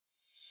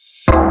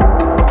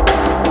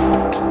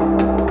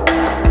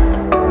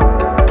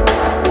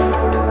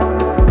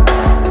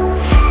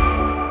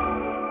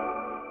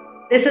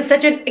This is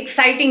such an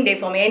exciting day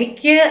for me.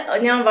 എനിക്ക്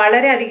ഞാൻ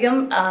വളരെയധികം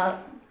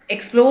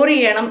എക്സ്പ്ലോർ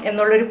ചെയ്യണം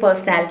എന്നുള്ളൊരു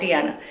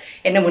പേഴ്സണാലിറ്റിയാണ്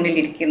എൻ്റെ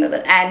മുന്നിലിരിക്കുന്നത്.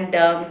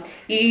 ആൻഡ്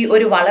ഈ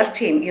ഒരു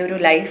വളർച്ചയും ഈ ഒരു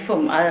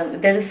ലൈഫും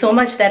there is so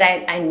much that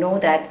I know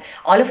that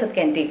all of us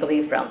can take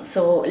away from.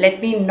 So let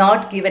me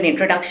not give an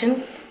introduction.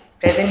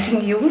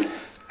 Presenting you.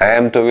 I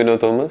am Tovino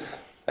Thomas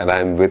and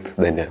I am with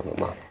Dhanya.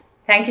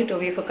 Thank you,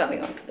 Tovi, for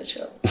coming on to the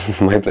show.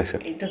 My pleasure.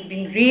 It has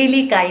been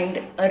really kind,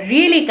 a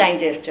really kind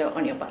gesture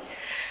on your part.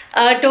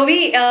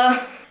 Tovi,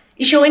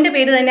 ഈ ഷോയിൻ്റെ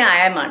പേര് തന്നെ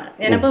ആയമാണ്.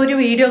 ഞാനപ്പോൾ ഒരു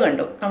video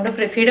കണ്ടു, നമ്മുടെ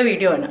പൃഥ്വിയുടെ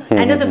video ആണ്.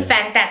 And it's a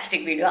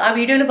fantastic video. ആ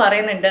വീഡിയോയിൽ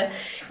പറയുന്നുണ്ട്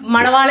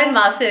മണവാളൻ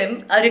വാസുവും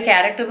ഒരു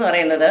ക്യാരക്ടർ എന്ന്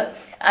പറയുന്നത്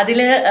അതിൽ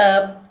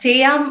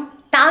ചെയ്യാൻ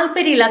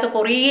താല്പര്യമില്ലാത്ത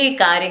കുറേ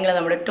കാര്യങ്ങൾ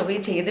നമ്മുടെ ടോവി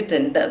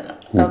ചെയ്തിട്ടുണ്ട്.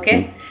 Okay,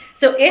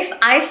 so if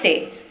I say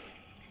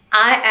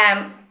I am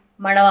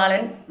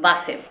Manavalan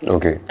Vasim.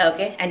 Okay.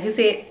 Okay. And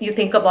you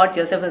think about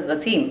yourself as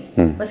Vasim.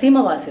 Vasim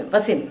or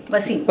Vasim?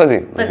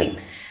 Vasim.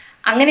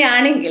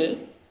 അങ്ങനെയാണെങ്കിൽ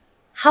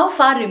how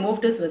far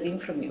removed is Vasim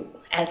from you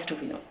as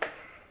Tovino?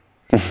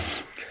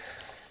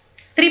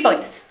 3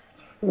 points.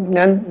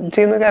 ഞാൻ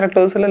ചെയ്യുന്ന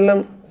ക്യാരക്ടേഴ്സിലെല്ലാം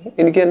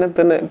എനിക്ക് എന്നെ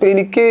തന്നെ ഇപ്പം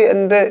എനിക്ക്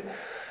എൻ്റെ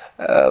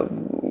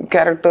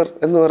character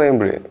എന്ന്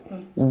പറയുമ്പോഴേ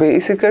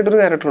ബേസിക് ആയിട്ടൊരു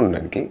ക്യാരക്ടർ ഉണ്ട്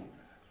എനിക്ക്.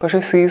 പക്ഷെ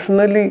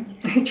സീസണലി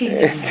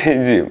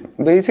ചേഞ്ച് ചെയ്യും.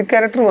 ബേസിക്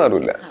ക്യാരക്ടർ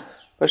മാറില്ല.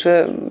 പക്ഷേ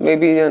മേ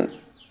ബി ഞാൻ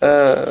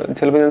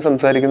ചിലപ്പോൾ ഞാൻ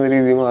സംസാരിക്കുന്ന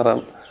രീതി മാറാം.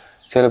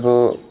 ചിലപ്പോൾ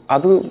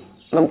അത്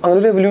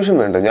അങ്ങനൊരു എവല്യൂഷൻ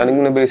വേണ്ട.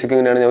 ഞാനിങ്ങനെ ബേസിക്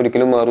ഇങ്ങനെയാണ്, ഞാൻ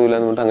ഒരിക്കലും മാറൂല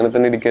എന്ന് പറഞ്ഞിട്ട് അങ്ങനെ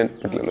തന്നെ ഇരിക്കാൻ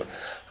പറ്റില്ലല്ലോ.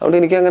 അതുകൊണ്ട്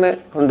എനിക്കങ്ങനെ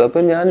ഉണ്ട്. അപ്പം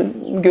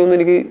എനിക്ക്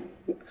തോന്നുന്നു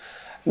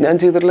ഞാൻ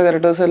ചെയ്തിട്ടുള്ള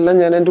ക്യാരക്ടേഴ്സ് എല്ലാം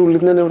ഞാൻ എൻ്റെ ഉള്ളിൽ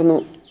നിന്ന് തന്നെ ഇവിടുന്ന്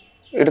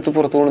എടുത്ത്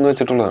പുറത്തു കൊണ്ടുവന്ന്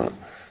വെച്ചിട്ടുള്ളതാണ്.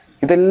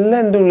 ഇതെല്ലാം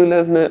എൻ്റെ ഉള്ളിൽ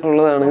തന്നെ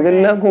ഉള്ളതാണ്.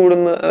 ഇതെല്ലാം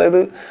കൂടുന്ന,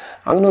 അതായത്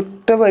അങ്ങനെ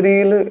ഒറ്റ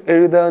വരിയിൽ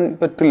എഴുതാൻ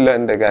പറ്റില്ല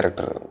എൻ്റെ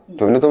ക്യാരക്ടർ.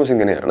 ടോവിനോ തോമസ്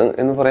ഇങ്ങനെയാണ്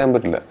എന്ന് പറയാൻ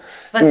പറ്റില്ല.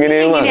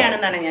 ഇങ്ങനെയും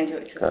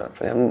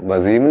ഞാൻ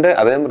വസീമിന്റെ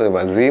അതാ ഞാൻ പറഞ്ഞത്,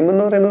 വസീം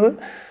എന്ന് പറയുന്നത്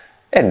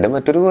എൻ്റെ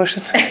മറ്റൊരു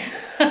വേർഷൻ.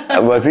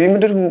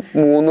 വസീമിന്റെ ഒരു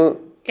 3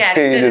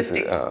 സ്റ്റേജസ്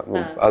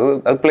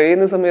അത് പ്ലേ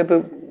ചെയ്യുന്ന സമയത്ത്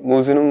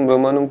മൂസിനും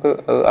റഹ്മാനും ഒക്കെ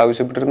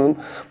ആവശ്യപ്പെട്ടിരുന്നതും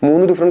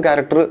 3 ഡിഫറെന്റ്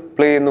ക്യാരക്ടർ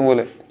പ്ലേ ചെയ്യുന്ന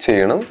പോലെ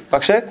ചെയ്യണം.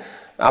 പക്ഷെ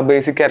ആ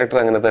ബേസിക് ക്യാരക്ടർ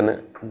അങ്ങനെ തന്നെ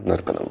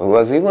നിർത്തണം.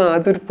 വസീം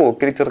ആദ്യം ഒരു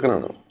പോക്കിരി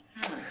ചെറുക്കനാണ്.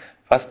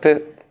 ഫസ്റ്റ്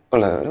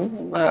ഉള്ള ഒരു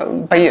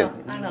പയ്യൻ.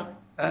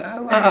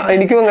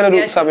 എനിക്കും അങ്ങനെ ഒരു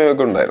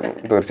സമയമൊക്കെ ഉണ്ടായിരുന്നു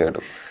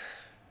തീർച്ചയായിട്ടും.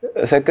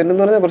 സെക്കൻഡ്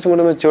എന്ന് പറഞ്ഞാൽ കുറച്ചും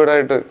കൂടെ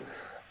മെച്ചുവേർഡായിട്ട്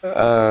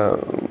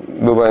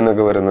ദുബായിൽ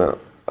നിന്നൊക്കെ വരുന്ന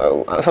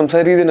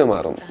സംസാര രീതി തന്നെ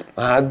മാറും.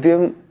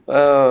 ആദ്യം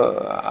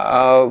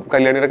ആ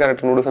കല്യാണിയുടെ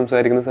ക്യാരക്ടറിനോട്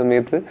സംസാരിക്കുന്ന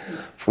സമയത്ത്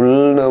ഫുൾ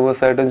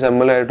നെർവസ് ആയിട്ടും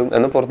ചമ്മലായിട്ടും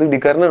എന്നാൽ പുറത്ത്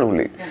ഇടിക്കാരനാണ്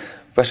പുള്ളി.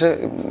 പക്ഷെ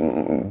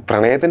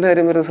പ്രണയത്തിന്റെ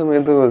കാര്യം വരുന്ന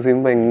സമയത്ത് വസീം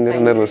ഭയങ്കര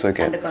നെർവസ്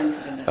ഒക്കെയാണ്.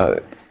 അതെ,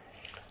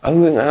 അത്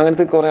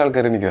അങ്ങനത്തെ കുറെ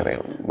ആൾക്കാർ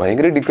എനിക്കറിയാം.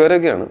 ഭയങ്കര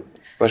ഇടിക്കാരൊക്കെയാണ്.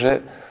 പക്ഷെ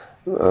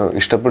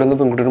ഇഷ്ടപ്പെടുന്ന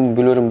പെൺകുട്ടിയുടെ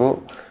മുമ്പിൽ വരുമ്പോൾ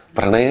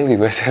പ്രണയ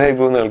വിവശരായി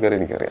പോകുന്ന ആൾക്കാർ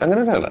എനിക്കറിയാം.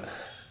 അങ്ങനെ ഒരാളാണ്.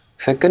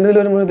 സെക്കൻഡിൽ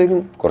വരുമ്പോഴത്തേക്കും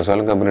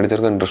കുറച്ചാലും കമ്പനി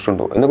അടിച്ചവർക്ക് ഇൻട്രസ്റ്റ്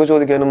ഉണ്ടോ എന്നൊക്കെ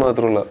ചോദിക്കാനും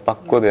മാത്രമുള്ള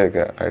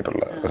പക്വതയൊക്കെ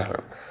ആയിട്ടുള്ള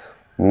ഒരാളാണ്.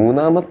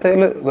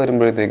 മൂന്നാമത്തേൽ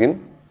വരുമ്പോഴത്തേക്കും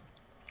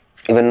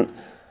ഇവൻ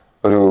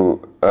ഒരു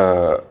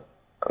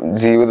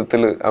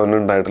ജീവിതത്തിൽ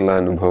അവനുണ്ടായിട്ടുള്ള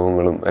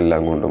അനുഭവങ്ങളും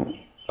എല്ലാം കൊണ്ടും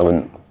അവൻ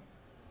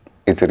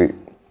ഇച്ചിരി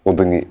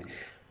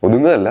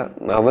ഒതുങ്ങുകയല്ല,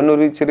 അവൻ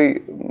ഒരു ഇച്ചിരി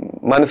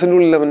മനസ്സിൻ്റെ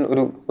ഉള്ളിൽ അവൻ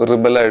ഒരു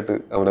റിബലായിട്ട്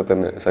അവനെ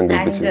തന്നെ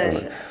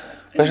സങ്കല്പിച്ചിരിക്കുന്നത്.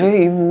 പക്ഷേ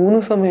ഈ 3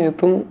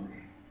 സമയത്തും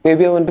മേ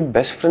ബി അവൻ്റെ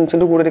ബെസ്റ്റ്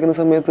ഫ്രണ്ട്സിൻ്റെ കൂടെ ഇരിക്കുന്ന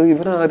സമയത്ത്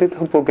ഇവൻ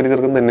ആദ്യത്തെ പോക്കരി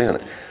ചെറുക്കൻ തന്നെയാണ്.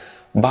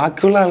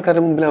 ബാക്കിയുള്ള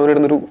ആൾക്കാരുടെ മുമ്പിൽ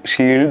അവനിടുന്നൊരു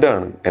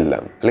ഷീൽഡാണ്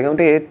എല്ലാം. അല്ലെങ്കിൽ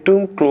അവൻ്റെ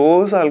ഏറ്റവും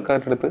ക്ലോസ്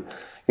ആൾക്കാരുടെ അടുത്ത്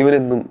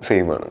ഇവനെന്നും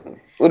സെയിമാണ്.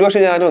 ഒരുപക്ഷെ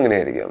ഞാനും അങ്ങനെ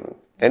ആയിരിക്കാം.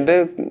 എൻ്റെ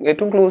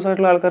ഏറ്റവും ക്ലോസ്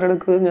ആയിട്ടുള്ള ആൾക്കാരുടെ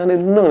അടുത്ത് ഞാൻ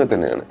എന്നും അങ്ങനെ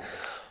തന്നെയാണ്.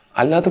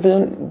 അല്ലാത്തപ്പോൾ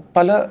ഞാൻ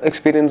പല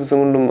എക്സ്പീരിയൻസസും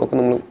കൊണ്ടും ഒക്കെ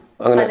നമ്മൾ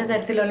അങ്ങനെ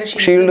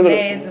ഷീൽഡുകൾ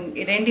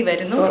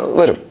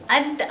വരും.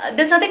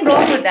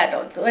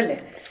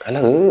 അല്ല,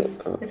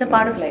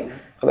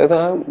 അതായത്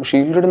ആ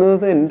ഷീൽഡ്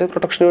ഇടുന്നത് എൻ്റെ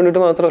പ്രൊട്ടക്ഷന്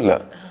വേണ്ടിയിട്ട് മാത്രമല്ല.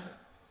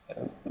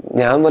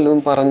 ഞാൻ വല്ലതും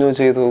പറഞ്ഞോ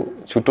ചെയ്തു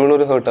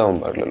ചുറ്റുമുള്ളവർ ഹേർട്ട് ആവാൻ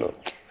പാടില്ലല്ലോ.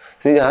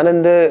 ഞാൻ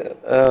എൻ്റെ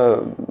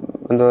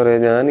എന്താ പറയുക,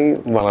 ഞാൻ ഈ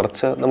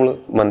വളർച്ച നമ്മൾ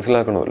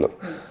മനസ്സിലാക്കണമല്ലോ.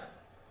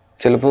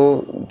 ചിലപ്പോൾ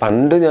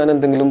പണ്ട് ഞാൻ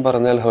എന്തെങ്കിലും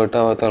പറഞ്ഞാൽ ഹേർട്ട്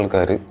ആവാത്ത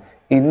ആൾക്കാർ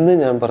ഇന്ന്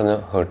ഞാൻ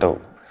പറഞ്ഞാൽ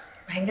ഹേർട്ടാവും.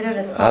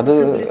 അത്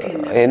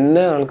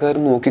എന്നെ ആൾക്കാർ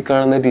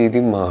നോക്കിക്കാണുന്ന രീതി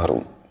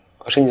മാറും,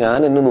 പക്ഷെ ഞാൻ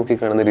എന്നെ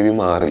നോക്കിക്കാണുന്ന രീതി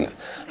മാറില്ല.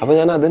 അപ്പം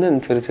ഞാൻ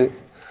അതിനനുസരിച്ച്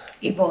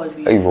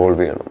ഇവോൾവ്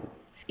ചെയ്യണം.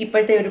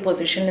 ഇപ്പോഴത്തെ ഒരു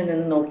പൊസിഷനിൽ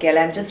നിന്ന് നോക്കിയാൽ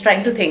I'm just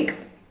trying to think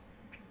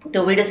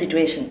ടോവിയുടെ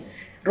situation.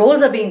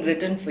 Roles are being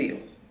written for you.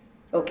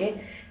 Okay,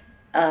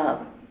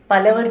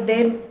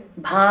 പലവരുടെയും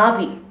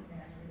ഭാവി,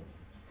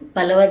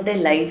 പലവരുടെ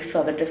ലൈഫ്,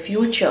 അവരുടെ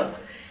future,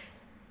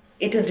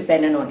 it is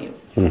dependent on you.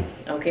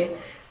 Okay,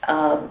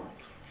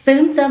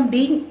 films are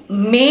being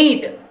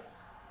made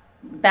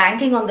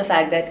banking on the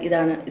fact that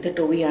ഇത്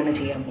ടോവിയാണ്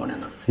ചെയ്യാൻ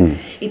പോണെന്ന്.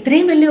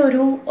 ഇത്രയും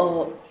വലിയൊരു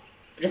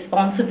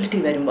റെസ്പോൺസിബിലിറ്റി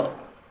വരുമ്പോൾ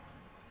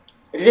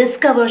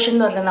റിസ്ക് അവേർഷൻ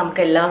എന്ന് പറഞ്ഞാൽ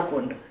നമുക്ക് എല്ലാവർക്കും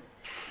ഉണ്ട്.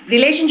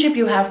 Relationship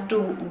you have to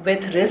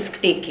with risk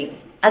taking,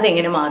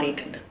 അതെങ്ങനെ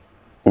മാറിയിട്ടുണ്ട്?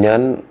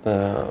 ഞാൻ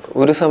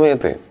ഒരു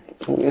സമയത്ത്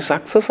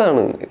സക്സസ്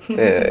ആണ്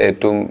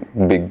ഏറ്റവും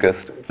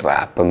ബിഗ്ഗസ്റ്റ്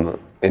ട്രാപ്പ് എന്ന്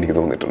എനിക്ക്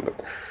തോന്നിയിട്ടുണ്ട്.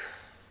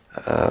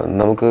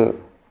 നമുക്ക്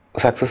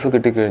സക്സസ്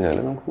കിട്ടിക്കഴിഞ്ഞാൽ,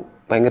 നമുക്ക്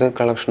ഭയങ്കര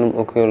കളക്ഷനും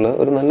ഒക്കെയുള്ള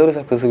ഒരു നല്ലൊരു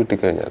സക്സസ്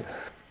കിട്ടിക്കഴിഞ്ഞാൽ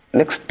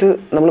നെക്സ്റ്റ്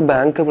നമ്മൾ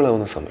ബാങ്കബിൾ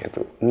ആവുന്ന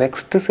സമയത്ത്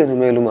നെക്സ്റ്റ്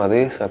സിനിമയിലും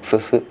അതേ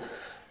സക്സസ്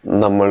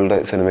നമ്മളുടെ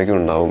സിനിമയ്ക്ക്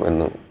ഉണ്ടാവും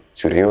എന്ന്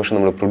ചുരുങ്ങിയ പക്ഷെ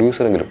നമ്മൾ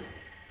പ്രൊഡ്യൂസറെങ്കിലും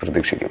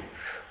പ്രതീക്ഷിക്കും.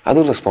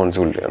 അതൊരു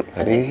റെസ്പോൺസിബിലിറ്റിയാണ്.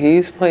 കാര്യം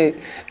ഹീസ് മൈ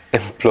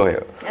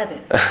എംപ്ലോയർ.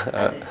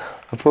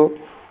 അപ്പോൾ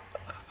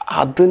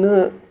അതിന്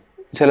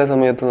ചില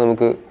സമയത്ത്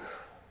നമുക്ക്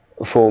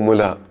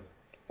ഫോർമുല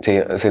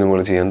സിനിമകൾ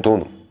ചെയ്യാൻ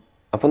തോന്നും.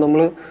 അപ്പോൾ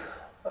നമ്മൾ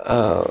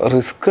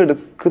റിസ്ക്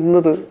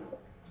എടുക്കുന്നത്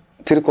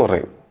ഇച്ചിരി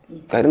കുറയും.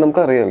 കാര്യം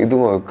നമുക്കറിയാം ഇത്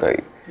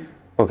വർക്കായി.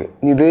 ഓക്കെ,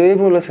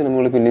 ഇതേപോലെ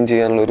സിനിമകൾ പിന്നെയും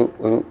ചെയ്യാനുള്ളൊരു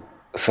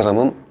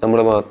ശ്രമം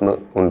നമ്മുടെ ഭാഗത്തുനിന്ന്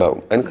ഉണ്ടാവും.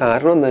 അതിന്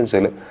കാരണം എന്താണെന്ന്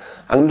വെച്ചാൽ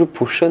അങ്ങനൊരു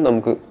പുഷ്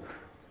നമുക്ക്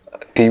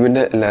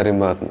ടീമിൻ്റെ എല്ലാവരെയും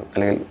ഭാഗത്തുനിന്ന്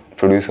അല്ലെങ്കിൽ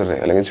പ്രൊഡ്യൂസറെ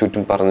അല്ലെങ്കിൽ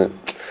ചുറ്റും പറഞ്ഞ്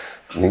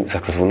നീ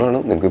സക്സസ്ഫുള്ളാണ്,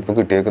 നിനക്കിപ്പോൾ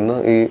കിട്ടിയേക്കുന്ന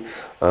ഈ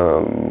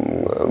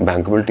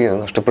ബാങ്കബിലിറ്റി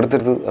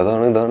നഷ്ടപ്പെടുത്തരുത്,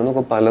 അതാണ്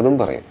ഇതാണെന്നൊക്കെ പലതും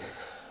പറയും.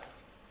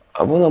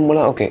 അപ്പോൾ നമ്മൾ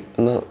ഓക്കെ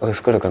എന്നാൽ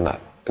റിസ്ക് എടുക്കണ്ട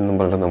എന്നും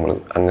പറഞ്ഞിട്ട് നമ്മൾ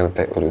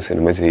അങ്ങനത്തെ ഒരു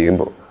സിനിമ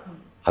ചെയ്യുമ്പോൾ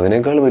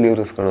അതിനേക്കാൾ വലിയ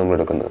റിസ്ക്കാണ് നമ്മൾ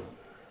എടുക്കുന്നത്.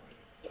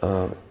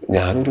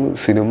 ഞാനൊരു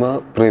സിനിമ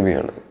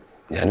പ്രേമിയാണ്,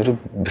 ഞാനൊരു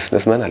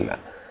ബിസിനസ്മാൻ അല്ല,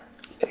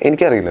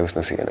 എനിക്കറിയില്ല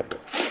ബിസിനസ് ചെയ്യാനായിട്ട്.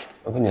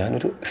 അപ്പോൾ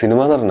ഞാനൊരു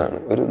സിനിമാ നടനാണ്.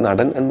 ഒരു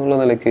നടൻ എന്നുള്ള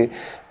നിലയ്ക്ക്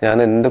ഞാൻ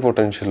എൻ്റെ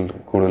പൊട്ടൻഷ്യൽ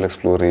കൂടുതൽ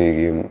എക്സ്പ്ലോർ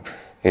ചെയ്യുകയും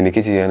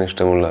എനിക്ക് ചെയ്യാൻ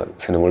ഇഷ്ടമുള്ള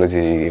സിനിമകൾ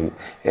ചെയ്യുകയും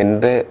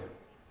എൻ്റെ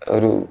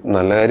ഒരു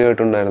നല്ല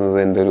കാര്യമായിട്ടുണ്ടായിരുന്നത്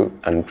എൻ്റെ ഒരു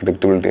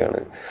അൺപ്രഡിക്റ്റബിലിറ്റിയാണ്.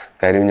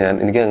 കാര്യം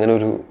എനിക്ക് അങ്ങനെ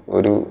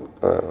ഒരു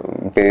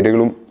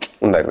പേരുകളും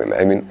ഉണ്ടായിരുന്നില്ല.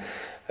 ഐ മീൻ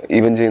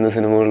ഇവൻ ചെയ്യുന്ന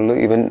സിനിമകളിൽ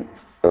ഇവൻ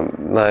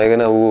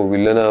നായകനാവോ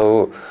വില്ലനാവോ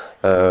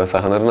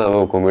സഹനടനാവോ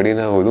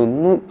കൊമേഡിയനാവോ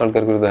ഇതൊന്നും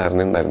ആൾക്കാർക്ക് ഒരു ധാരണ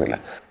ഉണ്ടായിരുന്നില്ല.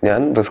 ഞാൻ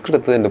റിസ്ക്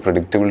എടുത്തത് എൻ്റെ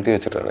പ്രഡിക്റ്റബിലിറ്റി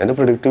വെച്ചിട്ടാണ്. എൻ്റെ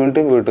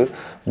പ്രഡിക്റ്റബിലിറ്റി പോയിട്ട്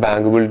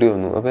ബാങ്കബിലിറ്റി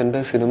വന്നു. അപ്പോൾ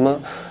എൻ്റെ സിനിമ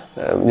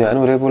ഞാൻ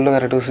ഒരേപോലുള്ള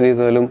ക്യാരക്ടേഴ്സ്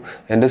ചെയ്താലും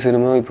എൻ്റെ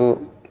സിനിമ ഇപ്പോൾ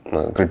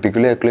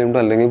ക്രിട്ടിക്കലി അക്ലെയിംഡ്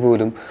അല്ലെങ്കിൽ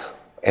പോലും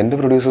എൻ്റെ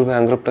പ്രൊഡ്യൂസർ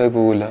ബാങ്ക്രപ്റ്റായി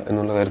പോകില്ല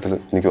എന്നുള്ള കാര്യത്തിൽ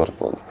എനിക്ക്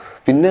ഉറപ്പ് വന്നു.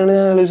 പിന്നെയാണ്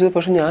ഞാൻ ആലോചിച്ചത്,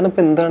 പക്ഷെ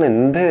ഞാനപ്പോൾ എന്താണ്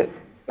എൻ്റെ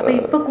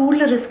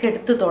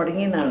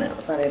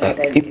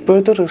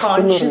ഇപ്പോഴത്തെ റിസ്ക്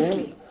എന്ന്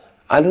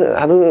പറഞ്ഞാൽ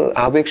അത്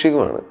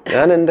ആപേക്ഷികമാണ്.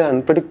 ഞാൻ എൻ്റെ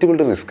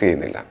അൺപ്രഡിക്റ്റബിലിറ്റി റിസ്ക്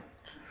ചെയ്യുന്നില്ല,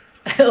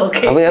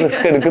 അപ്പോൾ ഞാൻ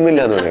റിസ്ക് എടുക്കുന്നില്ല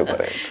എന്ന് വേണമെങ്കിൽ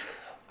പറയാം.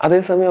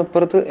 അതേസമയം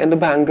അപ്പുറത്ത് എൻ്റെ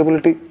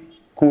ബാങ്കബിലിറ്റി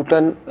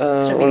കൂട്ടാൻ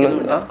ഉള്ള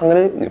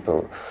അങ്ങനെ ഇപ്പോൾ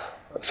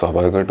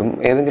സ്വാഭാവികമായിട്ടും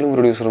ഏതെങ്കിലും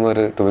പ്രൊഡ്യൂസർമാർ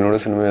ടൊവിനോയുടെ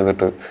സിനിമ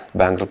ചെയ്തിട്ട്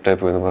ബാങ്ക്രപ്റ്റായി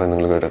പോയെന്ന് പറയാൻ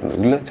നിങ്ങൾ കേട്ടിട്ടുണ്ട്?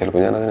 ഇല്ല,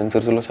 ചിലപ്പോൾ ഞാൻ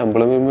അതിനനുസരിച്ചുള്ള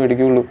ശമ്പളമേ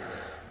മേടിക്കുകയുള്ളൂ.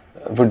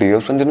 ഇപ്പോൾ ഡി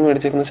ഓഫ് ഫ്രണ്ടിന്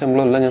മേടിച്ചേക്കുന്ന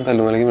ശമ്പളമല്ല ഞാൻ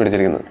തല്ലുമലയ്ക്ക്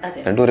മേടിച്ചിരിക്കുന്നത്.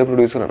 രണ്ടും ഒരേ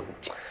പ്രൊഡ്യൂസറാണ്.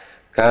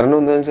 കാരണം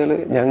എന്താണെന്ന് വെച്ചാൽ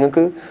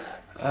ഞങ്ങൾക്ക്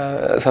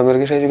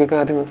സമീർക്ക് ഷാജിക്കൊക്കെ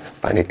ആദ്യം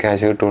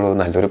പണിക്കാശ് കിട്ടുള്ളൂ,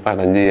 നല്ലൊരു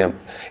പടം ചെയ്യാം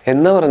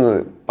എന്നാ പറഞ്ഞത്.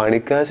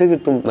 പണിക്കാശ്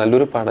കിട്ടും,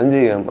 നല്ലൊരു പടം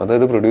ചെയ്യാം,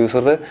 അതായത്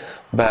പ്രൊഡ്യൂസറെ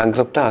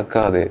ബാങ്ക്രപ്റ്റ്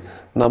ആക്കാതെ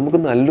നമുക്ക്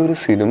നല്ലൊരു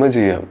സിനിമ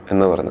ചെയ്യാം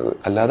എന്നാ പറഞ്ഞത്.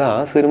 അല്ലാതെ ആ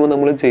സിനിമ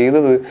നമ്മൾ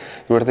ചെയ്തത്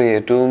ഇവിടുത്തെ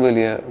ഏറ്റവും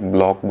വലിയ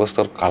ബ്ലോക്ക്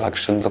ബസ്റ്റർ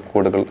കളക്ഷൻ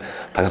റെക്കോർഡുകൾ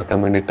തകർക്കാൻ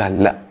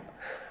വേണ്ടിയിട്ടല്ല.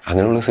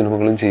 അങ്ങനെയുള്ള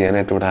സിനിമകളും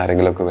ചെയ്യാനായിട്ട് ഇവിടെ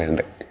ആരെങ്കിലുമൊക്കെ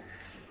വേണ്ടേ.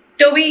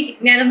 ടോബി,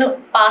 ഞാനൊന്ന്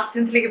പാസ്റ്റ്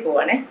ടെൻസിലേക്ക്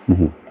പോവാണേ.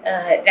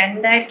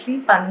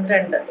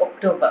 2012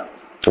 ഒക്ടോബർ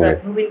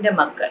പ്രഭുവിന്റെ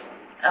മക്കൾ.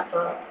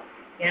 അപ്പോൾ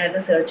ഞാനത്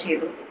സെർച്ച്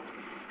ചെയ്തു.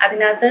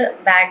 അതിനകത്ത്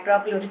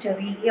ബാക്ക്ഡ്രോപ്പിൽ ഒരു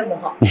ചെറിയ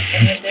മുഖം,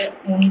 എന്നിട്ട്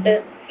മുണ്ട്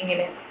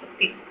ഇങ്ങനെ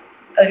കുത്തി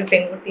ഒരു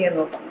പെൺകുട്ടിയെ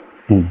നോക്കുന്നു.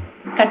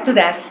 Cut to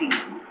that scene.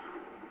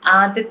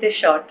 ആദ്യത്തെ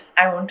shot,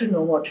 I want to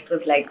know what it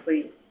was like for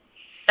U.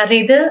 കാരണം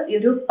ഇത്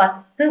ഒരു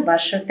 10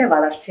 വർഷത്തെ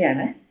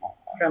വളർച്ചയാണ്,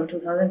 ഫ്രം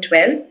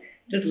 2012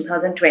 to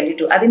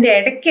 2022. അതിന്റെ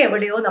ഇടയ്ക്ക്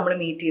എവിടെയോ നമ്മൾ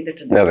മീറ്റ്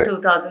ചെയ്തിട്ടുണ്ട്.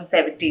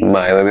 2017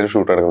 മായനദിയിൽ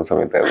ഷൂട്ട് നടക്കുന്ന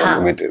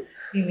സമയത്തായിരുന്നു മീറ്റ്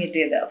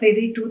ചെയ്തത്. അപ്പൊ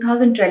ഇത്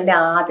 2012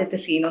 ആദ്യത്തെ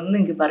സീൻ ഒന്ന്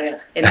എനിക്ക് പറയാം,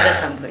 എന്താ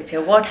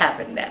സംഭവിച്ചത്? What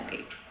happened that day?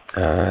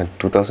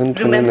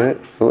 2012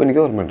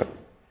 എനിക്ക് ഓർമ്മയുണ്ട്.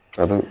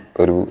 അത്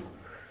ഒരു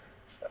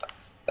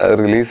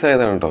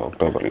റിലീസായതാണ് കേട്ടോ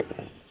ഒക്ടോബറിൽ.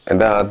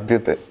 എൻ്റെ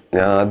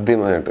ഞാൻ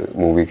ആദ്യമായിട്ട്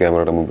മൂവി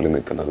ക്യാമറയുടെ മുമ്പിൽ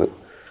നിൽക്കുന്നത്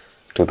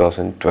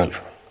 2012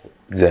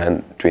 Jan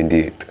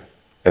 28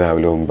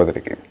 രാവിലെ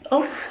 9:30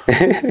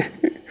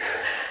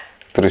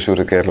 തൃശ്ശൂർ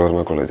കേരള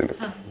വർമ്മ കോളേജിൽ.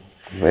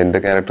 എൻ്റെ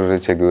ക്യാരക്ടർ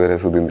ചെഗുവേര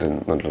സുധീന്ദ്രൻ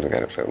എന്നുള്ളൊരു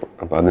ക്യാരക്ടറായിരുന്നു.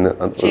 അപ്പോൾ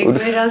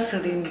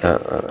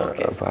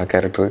അപ്പോൾ ആ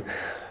ക്യാരക്ടർ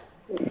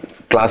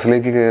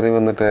ക്ലാസ്സിലേക്ക് കയറി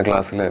വന്നിട്ട്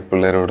ക്ലാസ്സിലെ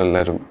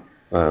പിള്ളേരോടെല്ലാവരും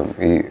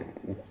ഈ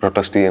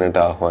പ്രൊട്ടസ്റ്റ്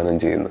ചെയ്യാനായിട്ട് ആഹ്വാനം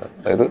ചെയ്യുന്ന,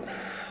 അതായത്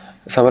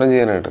സമരം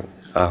ചെയ്യാനായിട്ട്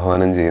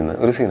ആഹ്വാനം ചെയ്യുന്ന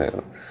ഒരു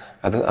സീനായിരുന്നു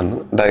അത്. അന്ന്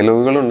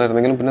ഡയലോഗുകൾ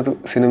ഉണ്ടായിരുന്നെങ്കിലും പിന്നെ അത്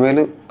സിനിമയിൽ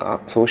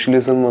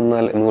സോഷ്യലിസം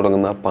വന്നാൽ എന്ന്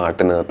തുടങ്ങുന്ന ആ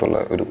പാട്ടിനകത്തുള്ള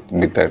ഒരു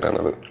ബിറ്റായിട്ടാണ്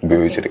അത്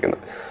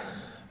ഉപയോഗിച്ചിരിക്കുന്നത്.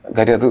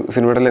 കാര്യം അത്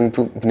സിനിമയുടെ ലെങ്ത്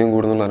പിന്നെയും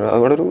കൂടുന്നുള്ള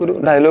അവിടെ ഒരു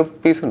ഡയലോഗ്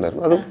പീസ്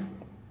ഉണ്ടായിരുന്നു. അത്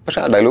പക്ഷെ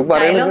ആ ഡയലോഗ്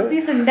പറയുന്നത്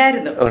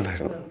ഉണ്ടായിരുന്നു.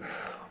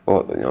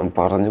 ഞാൻ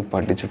പറഞ്ഞു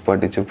പഠിച്ച്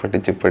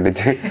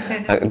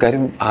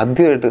കാര്യം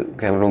ആദ്യമായിട്ട്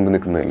ക്യാമറ മുമ്പ്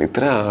നിൽക്കുന്നതല്ലേ,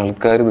 ഇത്ര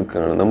ആൾക്കാർ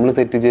നിൽക്കുകയാണ്, നമ്മൾ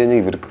തെറ്റ് കഴിഞ്ഞാൽ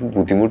ഇവർക്ക്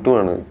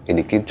ബുദ്ധിമുട്ടുമാണ്,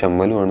 എനിക്ക്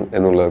ചമ്മലുമാണ്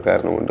എന്നുള്ള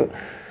കാരണം കൊണ്ട്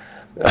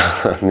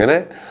അങ്ങനെ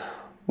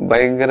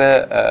ഭയങ്കര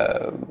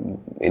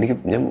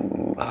ഞാൻ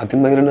ആദ്യം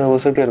ഭയങ്കര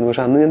നെർവസൊക്കെ ആയിരുന്നു.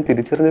 പക്ഷെ അന്ന് ഞാൻ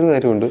തിരിച്ചറിഞ്ഞൊരു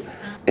കാര്യമുണ്ട്,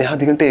 ഞാൻ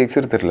അധികം ടേക്സ്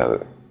എടുത്തിട്ടില്ല. അത്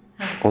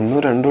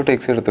 1-2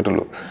 ടേക്സ്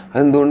എടുത്തിട്ടുള്ളൂ.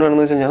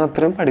 അതെന്തുകൊണ്ടാണെന്ന് വെച്ചാൽ ഞാൻ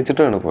അത്രയും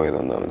പഠിച്ചിട്ടാണ് പോയത്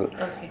ഒന്നാമത്.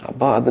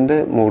 അപ്പോൾ അതിൻ്റെ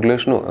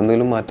മോഡുലേഷനോ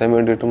എന്തെങ്കിലും മാറ്റാൻ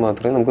വേണ്ടിയിട്ട്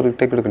മാത്രമേ നമുക്ക്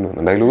റീടേക്ക് എടുക്കേണ്ടി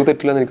വന്നു. ഡയലോഗ്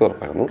തെറ്റില്ല എന്ന് എനിക്ക്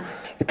ഉറപ്പായിരുന്നു.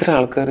 ഇത്ര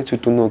ആൾക്കാർ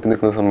ചുറ്റും നോക്കി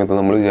നിൽക്കുന്ന സമയത്ത്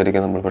നമ്മൾ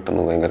വിചാരിക്കാൻ നമ്മൾ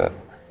പെട്ടെന്ന് ഭയങ്കര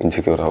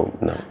ഇൻസെക്യൂർ ആവും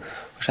എന്നാണ്.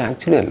 പക്ഷെ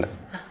ആക്ച്വലി അല്ല.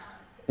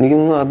 എനിക്ക്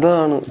തോന്നുന്നു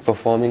അതാണ്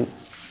പെർഫോമിങ്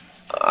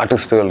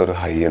ആർട്ടിസ്റ്റുകളുടെ ഒരു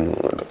ഹൈ എന്ന്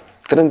തോന്നുന്നുണ്ട്.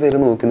 ഇത്രയും പേര്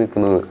നോക്കി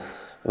നിൽക്കുന്നത്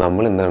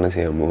നമ്മൾ എന്താണ്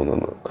ചെയ്യാൻ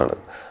പോകുന്നത് ആണ്.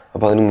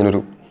 അപ്പോൾ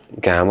അതിനിങ്ങനൊരു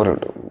ക്യാമറ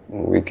ഉണ്ട്,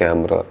 മൂവി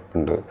ക്യാമറ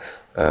ഉണ്ട്,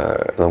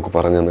 നമുക്ക്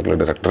പറഞ്ഞു തന്നിട്ടുള്ള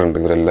ഡയറക്ടർ ഉണ്ട്,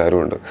 ഇവരെല്ലാവരും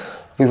ഉണ്ട്.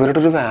 അപ്പോൾ ഇവരുടെ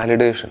ഒരു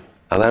വാലിഡേഷൻ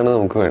അതാണ്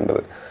നമുക്ക്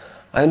വേണ്ടത്.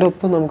 അതിൻ്റെ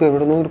ഒപ്പം നമുക്ക്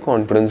എവിടെ നിന്നും ഒരു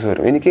കോൺഫിഡൻസ്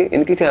വരും.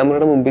 എനിക്ക്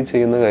ക്യാമറയുടെ മുമ്പിൽ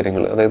ചെയ്യുന്ന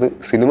കാര്യങ്ങൾ, അതായത്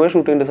സിനിമ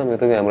ഷൂട്ടിങ്ങിൻ്റെ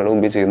സമയത്ത് ക്യാമറയുടെ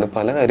മുമ്പിൽ ചെയ്യുന്ന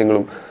പല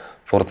കാര്യങ്ങളും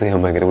പുറത്ത് ചെയ്യാൻ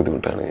ഭയങ്കര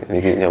ബുദ്ധിമുട്ടാണ്.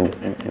 ഞാൻ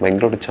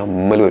ഭയങ്കരമായിട്ട്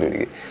ചമ്മൽ വരും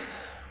എനിക്ക്.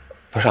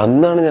 പക്ഷെ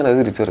അന്നാണ് ഞാൻ അത്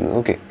തിരിച്ചറിഞ്ഞത്,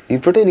 ഓക്കെ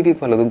ഇവിടെ എനിക്ക്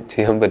പലതും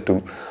ചെയ്യാൻ പറ്റും,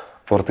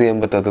 പുറത്ത് ചെയ്യാൻ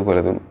പറ്റാത്ത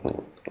പലതും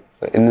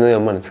എന്ന്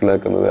ഞാൻ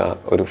മനസ്സിലാക്കുന്നത് ആ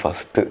ഒരു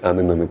ഫസ്റ്റ് ആ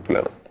നിന്ന്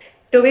നിൽപ്പിലാണ്.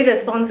 ടോവി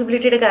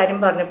റെസ്പോൺസിബിലിറ്റിയുടെ കാര്യം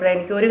പറഞ്ഞപ്പോഴാണ്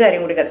എനിക്ക് ഒരു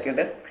കാര്യം കൂടി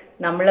കത്തിയത്.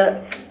 നമ്മൾ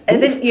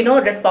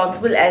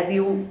റെസ്പോൺസിബിൾ ആസ്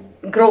യു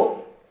ഗ്രോ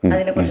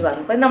അതിനെ കുറിച്ച്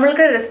പറഞ്ഞു. അപ്പം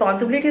നമ്മൾക്ക്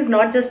responsibility is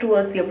not just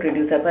towards your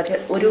producer, പക്ഷേ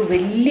ഒരു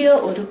വലിയ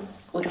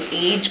ഒരു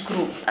ഏജ്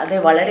ഗ്രൂപ്പ്, അത്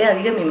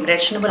വളരെയധികം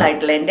ഇംപ്രഷനബിൾ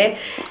ആയിട്ടുള്ള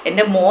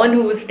എൻ്റെ മോൻ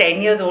whose 10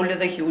 years old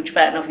is a huge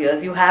fan of yours.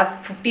 You have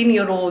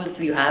 15-year-olds,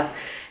 you have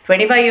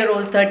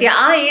 25-year-olds, 30,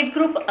 ആ ഏജ്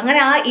ഗ്രൂപ്പ്, അങ്ങനെ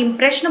ആ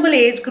ഇംപ്രഷനബിൾ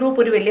ഏജ് ഗ്രൂപ്പ്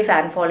ഒരു വലിയ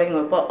ഫാൻ ഫോളോയിങ്.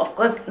 അപ്പോൾ ഓഫ്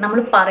കോഴ്സ് നമ്മൾ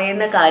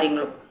പറയുന്ന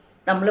കാര്യങ്ങളും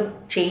നമ്മൾ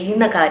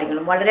ചെയ്യുന്ന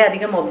കാര്യങ്ങളും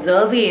വളരെയധികം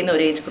ഒബ്സർവ് ചെയ്യുന്ന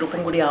ഒരു ഏജ്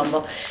ഗ്രൂപ്പും കൂടി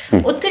ആകുമ്പോൾ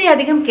ഒത്തിരി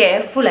അധികം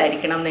കെയർഫുൾ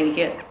ആയിരിക്കണം എന്ന്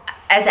എനിക്ക്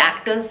as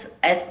actors,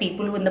 as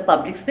people in the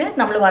public spare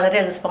നമ്മൾ വളരെ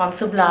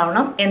റെസ്പോൺസിബിൾ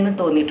ആവണം എന്ന്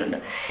തോന്നിയിട്ടുണ്ട്.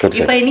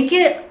 ഇപ്പം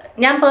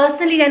ഞാൻ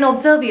പേഴ്സണലി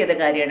ഒബ്സർവ് ചെയ്ത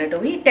കാര്യമാണ്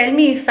ടോവി. Tell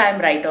me if I M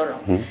right or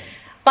wrong.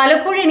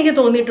 പലപ്പോഴും എനിക്ക്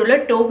തോന്നിയിട്ടുള്ള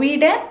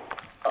ടോവിയുടെ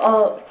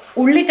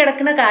ഉള്ളിൽ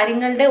കിടക്കുന്ന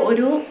കാര്യങ്ങളുടെ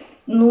ഒരു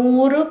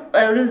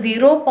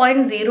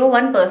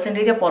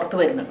 0.01% പുറത്ത്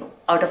വരുന്നുള്ളൂ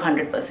ഔട്ട് ഓഫ്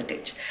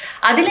 100%.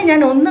 അതിൽ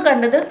ഞാൻ ഒന്ന്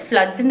കണ്ടത്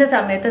ഫ്ലഡ്സിൻ്റെ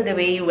സമയത്ത് the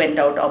way U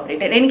went out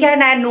operated. എനിക്ക് ഐ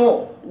നോ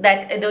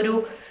ദാറ്റ്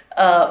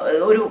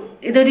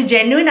ഇതൊരു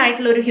ജെന്യുവൻ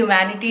ആയിട്ടുള്ള ഒരു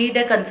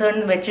ഹ്യൂമാനിറ്റിയുടെ കൺസേൺ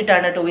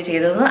വെച്ചിട്ടാണ് ടോവി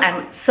ചെയ്തതെന്ന് I M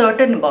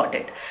certain about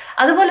it.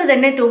 അതുപോലെ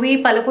തന്നെ ടോവി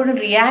പലപ്പോഴും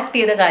റിയാക്ട്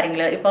ചെയ്ത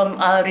കാര്യങ്ങൾ, ഇപ്പം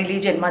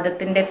റിലീജിയൻ,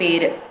 മതത്തിൻ്റെ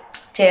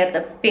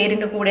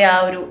പേരിൻ്റെ കൂടെ ആ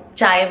ഒരു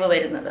ചായവ്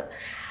വരുന്നത്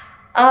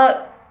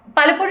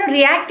പലപ്പോഴും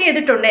റിയാക്ട്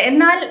ചെയ്തിട്ടുണ്ട്.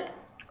 എന്നാൽ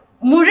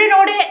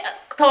മുഴുവനോടെ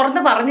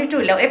തുറന്ന്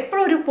പറഞ്ഞിട്ടുമില്ല.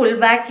 എപ്പോഴും ഒരു പുൾ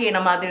ബാക്ക്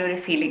ചെയ്യണം, അതിനൊരു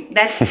ഫീലിംഗ്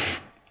ദാറ്റ്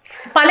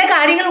പല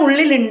കാര്യങ്ങളും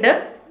ഉള്ളിലുണ്ട്.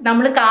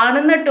 നമ്മൾ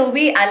കാണുന്ന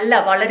ടോവി അല്ല,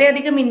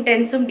 വളരെയധികം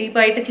ഇൻറ്റൻസും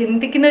ഡീപ്പായിട്ട്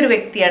ചിന്തിക്കുന്ന ഒരു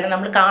വ്യക്തിയാണ്.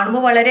 നമ്മൾ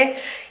കാണുമ്പോൾ വളരെ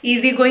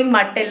ഈസി ഗോയിങ്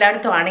മട്ട്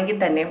എല്ലായിടത്തും ആണെങ്കിൽ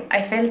തന്നെയും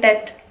I felt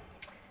that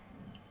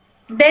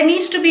there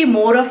needs to be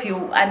more of you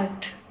and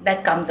that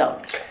comes out.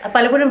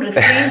 പലപ്പോഴും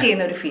റിസ്ട്രെയിൻ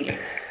ചെയ്യുന്ന ഒരു ഫീലിംഗ്.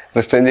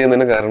 റിസ്ട്രെയിൻ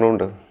ചെയ്യുന്നതിന്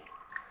കാരണമുണ്ട്.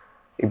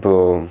 ഇപ്പോൾ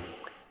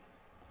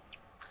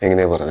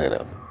എങ്ങനെയാ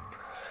പറഞ്ഞുതരാം,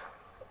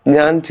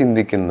 ഞാൻ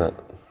ചിന്തിക്കുന്ന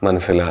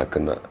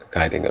മനസ്സിലാക്കുന്ന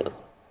കാര്യങ്ങൾ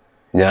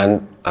ഞാൻ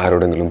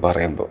ആരോടെങ്കിലും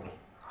പറയുമ്പോൾ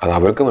അത്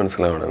അവർക്ക്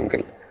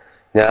മനസ്സിലാവണമെങ്കിൽ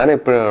ഞാൻ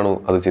എപ്പോഴാണോ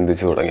അത്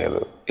ചിന്തിച്ചു തുടങ്ങിയത്,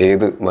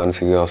 ഏത്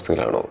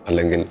മാനസികാവസ്ഥയിലാണോ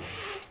അല്ലെങ്കിൽ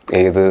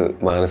ഏത്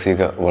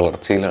മാനസിക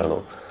വളർച്ചയിലാണോ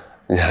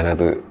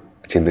ഞാനത്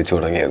ചിന്തിച്ചു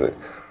തുടങ്ങിയത്,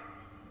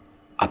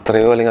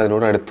 അത്രയോ അല്ലെങ്കിൽ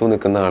അതിനോട് അടുത്ത്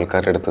നിൽക്കുന്ന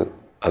ആൾക്കാരുടെ അടുത്ത്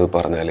അത്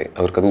പറഞ്ഞാലേ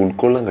അവർക്കത്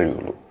ഉൾക്കൊള്ളാൻ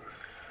കഴിയുള്ളൂ.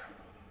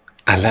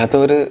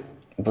 അല്ലാത്തവർ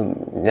ഇപ്പം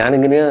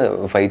ഞാനെങ്ങനെയാണ്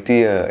ഫൈറ്റ്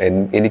ചെയ്യുക,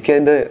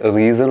 എനിക്കതിൻ്റെ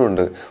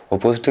റീസണുണ്ട്.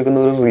 ഓപ്പോസിറ്റ് നിൽക്കുന്ന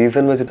ഒരു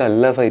റീസൺ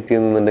വെച്ചിട്ടല്ല ഫൈറ്റ്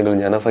ചെയ്യുന്നുണ്ടെങ്കിൽ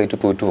ഞാൻ ആ ഫൈറ്റ്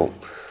തോറ്റു പോകും.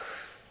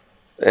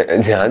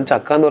 ഞാൻ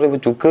ചക്ക എന്ന്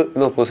പറയുമ്പോൾ ചുക്ക്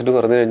എന്ന് ഓപ്പോസിറ്റ്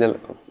പറഞ്ഞു കഴിഞ്ഞാൽ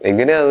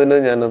എങ്ങനെയാണ് അതിന്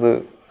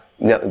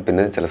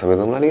പിന്നെ ചില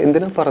സമയത്ത് നമ്മളാണെങ്കിൽ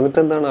എന്തിനാ പറഞ്ഞിട്ട്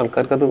എന്താണ്,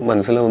 ആൾക്കാർക്ക് അത്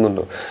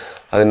മനസ്സിലാവുന്നുണ്ടോ?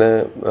 അതിന്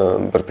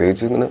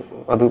പ്രത്യേകിച്ച് ഇങ്ങനെ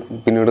അത്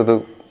പിന്നീട് അത്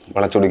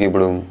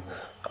വളച്ചൊടുക്കപ്പെടും,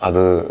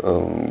 അത്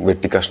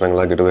വെട്ടി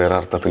കഷ്ണങ്ങളാക്കിയിട്ട് വേറെ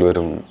അർത്ഥത്തിൽ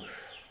വരും.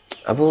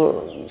 അപ്പോൾ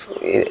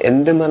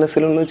എൻ്റെ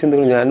മനസ്സിലുള്ള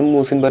ചിന്തകൾ, ഞാനും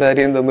മൂസിൻ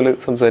പരാരിയും തമ്മിൽ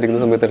സംസാരിക്കുന്ന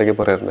സമയത്ത് ഇടയ്ക്ക്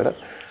പറയാറുണ്ട്,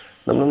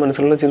 നമ്മുടെ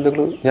മനസ്സിലുള്ള ചിന്തകൾ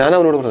ഞാൻ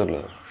അവനോട്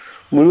പറഞ്ഞിട്ടുള്ളത്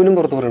മുഴുവനും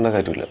പുറത്ത് പറയേണ്ട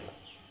കാര്യമില്ല.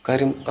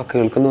 കാര്യം ആ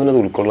കേൾക്കുന്നവനത്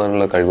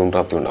ഉൾക്കൊള്ളാനുള്ള കഴിവും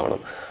പ്രാപ്തി ഉണ്ടാവണം.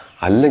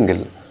 അല്ലെങ്കിൽ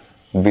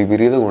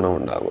വിപരീത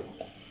ഗുണമുണ്ടാകും.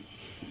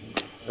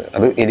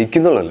 അത്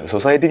എനിക്കെന്നുള്ളതല്ല,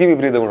 സൊസൈറ്റിക്ക്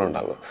വിപരീത ഗുണം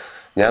ഉണ്ടാകും.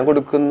 ഞാൻ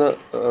കൊടുക്കുന്ന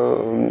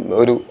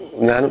ഒരു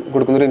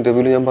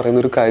ഇൻ്റർവ്യൂവിൽ ഞാൻ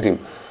പറയുന്നൊരു കാര്യം,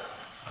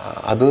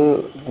 അത്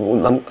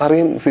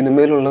നമുക്കറിയാം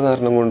സിനിമയിലുള്ള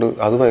കാരണം കൊണ്ട്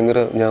അത് ഭയങ്കര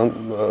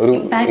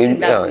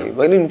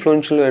ഭയങ്കര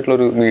ഇൻഫ്ലുവൻഷ്യൽ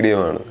ആയിട്ടുള്ളൊരു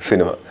മീഡിയമാണ്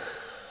സിനിമ.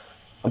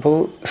 അപ്പോൾ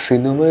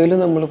സിനിമയിൽ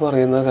നമ്മൾ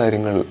പറയുന്ന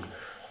കാര്യങ്ങൾ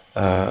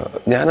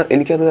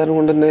എനിക്കത് കാരണം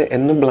കൊണ്ട് തന്നെ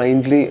എന്നെ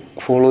ബ്ലൈൻഡ്ലി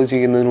ഫോളോ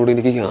ചെയ്യുന്നതിനോട്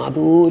എനിക്ക്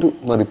യാതൊരു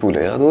മതിപ്പില്ല,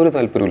 യാതൊരു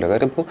താല്പര്യമില്ല.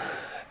 കാര്യം ഇപ്പോൾ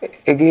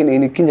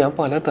ഞാൻ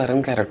പല തരം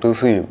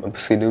ക്യാരക്ടേഴ്സ് ചെയ്യും. അപ്പോൾ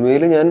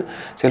സിനിമയിൽ ഞാൻ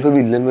ചിലപ്പോൾ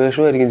വില്ലൻ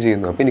വേഷമായിരിക്കും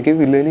ചെയ്യുന്നത്. അപ്പോൾ എനിക്ക്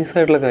വില്ലനീസ്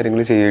ആയിട്ടുള്ള കാര്യങ്ങൾ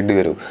ചെയ്യേണ്ടി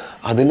വരും.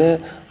 അതിന്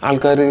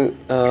ആൾക്കാർ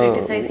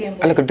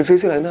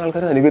ക്രിട്ടിസൈസ് ചെയ്യാൻ അതിനെ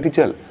ആൾക്കാർ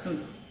അനുകരിച്ചാൽ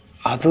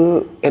അത്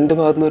എൻ്റെ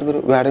ഭാഗത്ത് നിന്ന്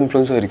വരുന്നൊരു ബാഡ്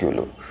ഇൻഫ്ലുവൻസ്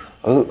ആയിരിക്കുമല്ലോ.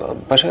 അത്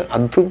പക്ഷെ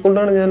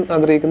അതുകൊണ്ടാണ് ഞാൻ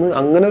ആഗ്രഹിക്കുന്നത്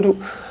അങ്ങനെ ഒരു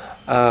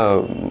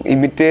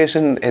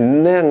ഇമിറ്റേഷൻ,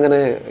 എന്നെ അങ്ങനെ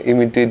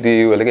ഇമിറ്റേറ്റ്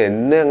ചെയ്യുകയോ അല്ലെങ്കിൽ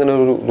എന്നെ അങ്ങനെ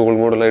ഒരു റോൾ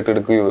മോഡലായിട്ട്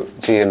എടുക്കുകയോ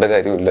ചെയ്യേണ്ട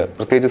കാര്യമില്ല,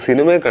 പ്രത്യേകിച്ച്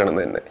സിനിമയെ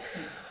കാണുന്നത് തന്നെ.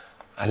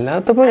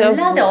 അല്ലാത്തപ്പോൾ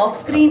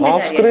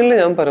ഓഫ് സ്ക്രീനിൽ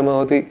ഞാൻ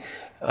പരമാവധി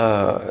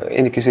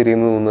എനിക്ക്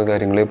ശരിയെന്ന് തോന്നുന്ന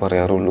കാര്യങ്ങളെ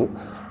പറയാറുള്ളൂ.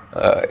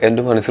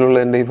 എൻ്റെ മനസ്സിലുള്ള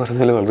എൻ്റെ ഈ പറഞ്ഞ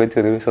പോലെ വളരെ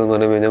ചെറിയൊരു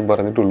ശതമാനമേ ഞാൻ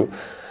പറഞ്ഞിട്ടുള്ളൂ.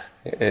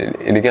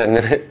 എനിക്ക്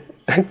അങ്ങനെ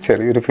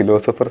ചെറിയൊരു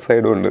ഫിലോസഫർ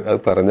സൈഡും ഉണ്ട്. അത്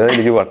പറഞ്ഞാൽ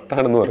എനിക്ക്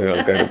വട്ടാണെന്ന് പറയും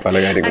ആൾക്കാർ പല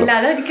കാര്യങ്ങളും.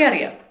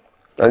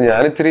 അത്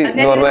ഞാനിത്തിരി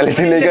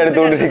നോർമാലിറ്റിയിലേക്ക്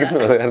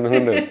അടുത്തുകൊണ്ടിരിക്കുന്നത് അത് കാരണം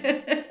കൊണ്ടാണ്.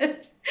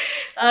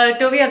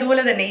 ടോവി,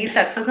 അതുപോലെ തന്നെ ഈ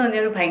സക്സസ് എന്ന്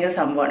പറഞ്ഞൊരു ഭയങ്കര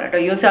സംഭവമാണ് കേട്ടോ.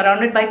 You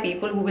surrounded by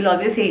people who will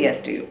always say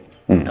yes to you.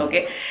 Okay,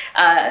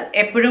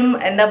 എപ്പോഴും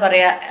എന്താ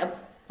പറയുക,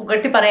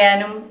 പുകഴ്ത്തി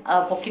പറയാനും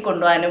പൊക്കി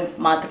കൊണ്ടുപോകാനും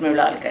മാത്രമേ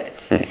ഉള്ള ആൾക്കാർ.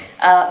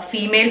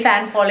 ഫീമെയിൽ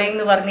ഫാൻ ഫോളോയിങ്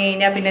എന്ന് പറഞ്ഞു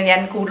കഴിഞ്ഞാൽ പിന്നെ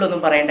ഞാൻ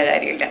കൂടുതലൊന്നും പറയേണ്ട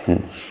കാര്യമില്ല.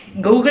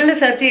 ഗൂഗിളിൽ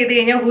സെർച്ച് ചെയ്ത്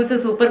കഴിഞ്ഞാൽ whose A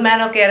Superman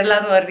of Kerala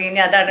എന്ന് പറഞ്ഞു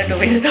കഴിഞ്ഞാൽ അതാണ്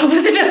ടൊവിനോ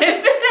തോമസിന്റെ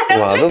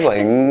അത്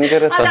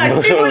ഭയങ്കര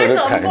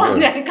സംഭവം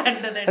ഞാൻ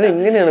കണ്ടത്.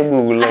 എങ്ങനെയാണ്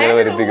ഗൂഗിളിൽ അങ്ങനെ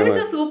വരുത്തിക്കുന്നത്?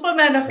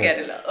 Superman of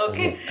Kerala.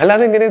 ഓക്കെ,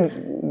 അല്ലാതെ എങ്ങനെ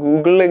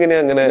ഗൂഗിളിൽ എങ്ങനെ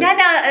അങ്ങനെ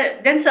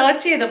ഞാൻ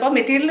സെർച്ച് ചെയ്തപ്പോ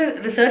മെറ്റീരിയൽ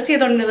റിസർച്ച്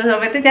ചെയ്തോണ്ടിരുന്ന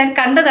സമയത്ത് ഞാൻ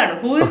കണ്ടതാണ്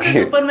who is the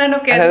Superman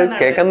of Kerala.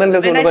 കേൾക്കാൻ നല്ല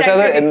സുഖം, പക്ഷെ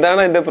അത് എന്താണ്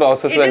അതിന്റെ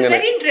പ്രോസസ്? അങ്ങനെ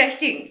വെരി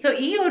ഇൻട്രസ്റ്റിംഗ്. സോ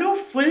ഈ ഒരു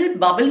ഫുൾ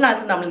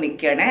ബബിളിനകത്ത് നമ്മൾ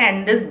നിൽക്കുകയാണ്.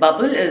 And this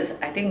bubble is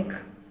I think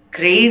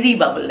crazy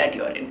bubble that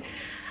you are in.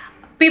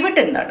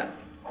 Pivot എന്താണ്?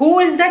 Who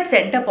is that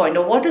centre point,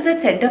 or what is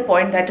that centre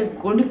point that is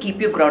going to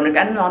keep you grounded?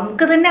 കാരണം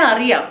നമുക്ക് തന്നെ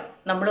അറിയാം,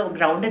 നമ്മൾ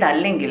grounded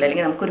അല്ലെങ്കിൽ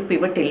നമുക്കൊരു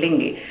pivot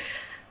ഇല്ലെങ്കിൽ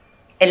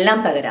എല്ലാം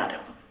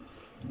തകരാറും.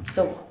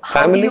 So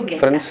family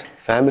friends.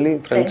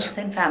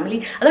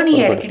 അതാണ് ഈ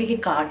ഇടയ്ക്കിടയ്ക്ക്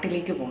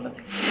കാട്ടിലേക്ക് പോകുന്നത്.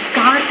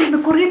 കാട്ടിൽ നിന്ന്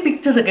കുറെ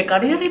പിക്ചേഴ്സ് ഒക്കെ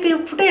കാണും. ഇത്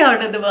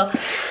എവിടെയാണ് ഇത്?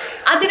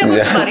 അതിനെ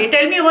കുറിച്ച് പറയും.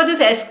 Tell me about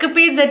this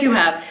escapades that you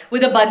have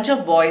with a bunch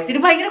of boys. ഇത്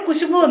ഭയങ്കര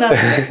കുശുമ്പ്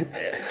തോന്നാറുണ്ട്.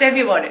 Tell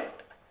me about it.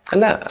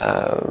 അല്ല,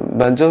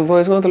 ബഞ്ച് ഓഫ്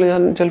ബോയ്സ് മാത്രമല്ല,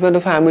 ഞാൻ ചിലപ്പോൾ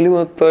എൻ്റെ ഫാമിലി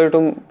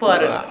മൊത്തമായിട്ടും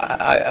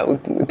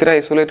ഇത്തിരി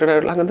ഐസൊലേറ്റഡ്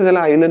ആയിട്ടുള്ള അങ്ങനത്തെ ചില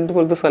ഐലൻഡ്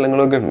പോലത്തെ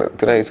സ്ഥലങ്ങളൊക്കെ ഉണ്ട്,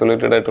 ഇത്തിരി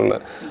ഐസൊലേറ്റഡ് ആയിട്ടുള്ള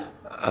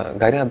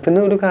കാര്യം.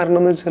 അതിന് ഒരു കാരണം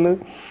എന്ന് വെച്ചാൽ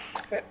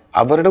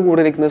അവരുടെ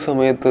കൂടെ ഇരിക്കുന്ന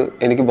സമയത്ത്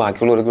എനിക്ക്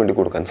ബാക്കിയുള്ളവർക്ക് വേണ്ടി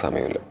കൊടുക്കാൻ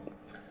സമയമില്ല.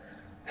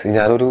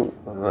 ഞാനൊരു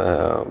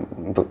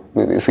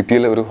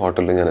സിറ്റിയിലെ ഒരു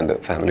ഹോട്ടലിൽ ഞാൻ എൻ്റെ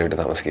ഫാമിലിയായിട്ട്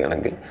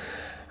താമസിക്കുകയാണെങ്കിൽ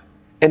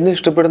എന്നെ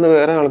ഇഷ്ടപ്പെടുന്ന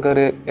വേറെ ആൾക്കാർ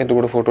എൻ്റെ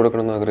കൂടെ ഫോട്ടോ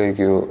എടുക്കണമെന്ന്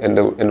ആഗ്രഹിക്കുകയോ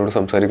എന്നോട്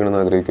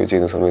സംസാരിക്കണമെന്ന് ആഗ്രഹിക്കുകയോ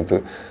ചെയ്യുന്ന സമയത്ത്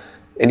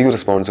എനിക്ക്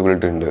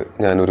റെസ്പോൺസിബിലിറ്റി ഉണ്ട്.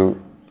 ഞാനൊരു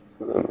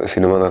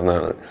സിനിമ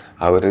നടനാണ്,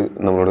 അവർ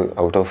നമ്മളോട്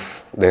ഔട്ട് ഓഫ്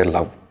ദെയർ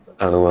ലവ്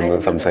ആണ് വന്ന്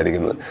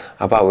സംസാരിക്കുന്നത്.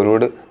 അപ്പോൾ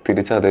അവരോട്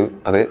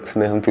അതേ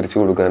സ്നേഹം തിരിച്ചു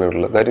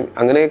കൊടുക്കാനുള്ള കാര്യം,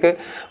 അങ്ങനെയൊക്കെ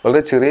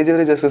വളരെ ചെറിയ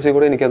ചെറിയ ജസ്റ്റിസിൽ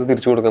കൂടെ എനിക്കത്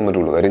തിരിച്ചു കൊടുക്കാൻ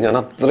പറ്റുള്ളൂ. കാര്യം ഞാൻ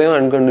അത്രയും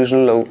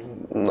അൺകണ്ടീഷണൽ ലവ്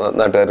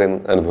നാട്ടുകാരെ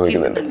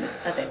അനുഭവിക്കുന്നുണ്ട്.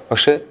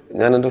 പക്ഷെ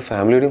ഞാൻ എൻ്റെ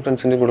ഫാമിലിയുടെയും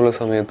ഫ്രണ്ട്സിൻ്റെയും കൂടെയുള്ള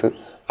സമയത്ത്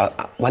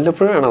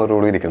വല്ലപ്പോഴാണ്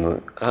അവരോട് ഇരിക്കുന്നത്.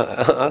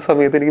 ആ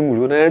സമയത്ത് എനിക്ക്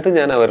മുഴുവനായിട്ടും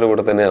ഞാൻ അവരുടെ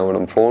കൂടെ തന്നെ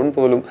ആവണം. ഫോൺ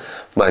പോലും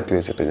മാറ്റി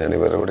വെച്ചിട്ട് ഞാൻ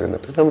ഇവരുടെ കൂടെ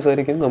ഇരുന്നിട്ട്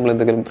സംസാരിക്കും.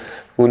 നമ്മളെന്തെങ്കിലും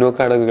ഊനോ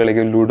കാർഡൊക്കെ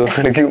കളിക്കും, ലൂഡോ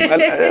കളിക്കും.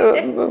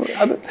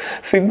 അത്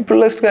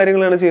സിമ്പിളസ്റ്റ്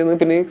കാര്യങ്ങളാണ് ചെയ്യുന്നത്.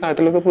 പിന്നെ ഈ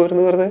കാട്ടിലൊക്കെ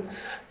പോരുന്ന വെറുതെ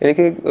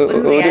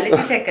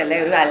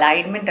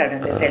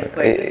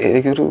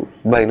എനിക്കൊരു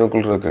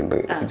ബൈനോക്കുലറൊക്കെ ഉണ്ട്,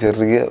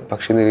 ചെറിയ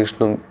പക്ഷി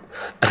നിരീക്ഷണം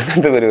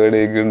അങ്ങനത്തെ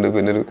പരിപാടിയൊക്കെ ഉണ്ട്.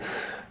 പിന്നെ ഒരു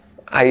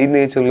ഐ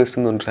നേച്ചറലിസ്റ്റ്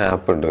എന്ന് പറഞ്ഞൊരു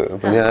ആപ്പ് ഉണ്ട്.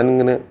 അപ്പം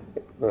ഞാനിങ്ങനെ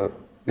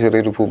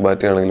ചെറിയൊരു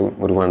പൂമ്പാറ്റയാണെങ്കിലും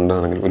ഒരു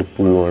വണ്ടാണെങ്കിലും ഒരു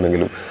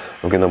പുഴുവാണെങ്കിലും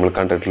ഒക്കെ നമ്മൾ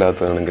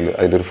കണ്ടിട്ടില്ലാത്തതാണെങ്കിൽ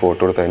അതിൻ്റെ ഒരു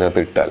ഫോട്ടോ എടുത്ത്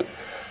അതിനകത്ത് ഇട്ടാൽ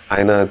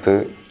അതിനകത്ത്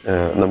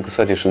നമുക്ക്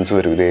സജഷൻസ്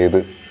വരും. ഇത്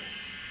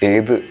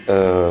ഏത്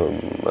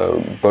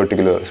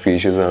പെർട്ടിക്കുലർ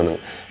സ്പീഷീസാണ്,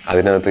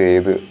 അതിനകത്ത്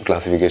ഏത്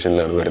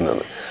ക്ലാസിഫിക്കേഷനിലാണ്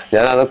വരുന്നത്.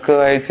 ഞാൻ അതൊക്കെ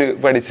വായിച്ച്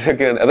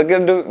പഠിച്ചതൊക്കെയാണ്. അതൊക്കെ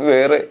എൻ്റെ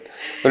വേറെ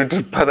ഒരു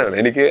ട്രിപ്പ്. അതാണ്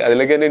എനിക്ക്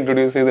അതിലേക്ക് എന്നെ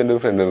ഇൻട്രൊഡ്യൂസ് ചെയ്ത എൻ്റെ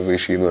ഫ്രണ്ട്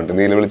ഋഷി എന്ന് പറഞ്ഞിട്ട്,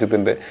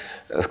 നീലവെളിച്ചത്തിൻ്റെ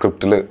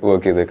സ്ക്രിപ്റ്റിൽ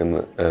വർക്ക് ചെയ്തേക്കുന്ന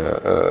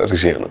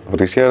ഋഷിയാണ്. അപ്പോൾ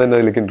ഋഷിയാണ് എന്നെ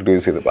അതിലേക്ക്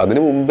ഇൻട്രൊഡ്യൂസ് ചെയ്തത്. അപ്പോൾ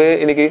അതിന് മുമ്പേ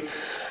എനിക്ക്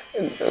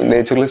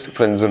നേച്ചുറലിസ്റ്റ്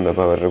ഫ്രണ്ട്സ് ഉണ്ട്.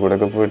 അപ്പോൾ അവരുടെ കൂടെ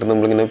ഒക്കെ പോയിട്ട്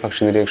നമ്മളിങ്ങനെ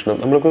പക്ഷി നിരീക്ഷണം,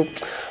 നമ്മൾക്ക്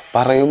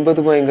പറയുമ്പോൾ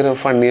അത് ഭയങ്കര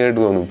ഫണ്ണി ആയിട്ട്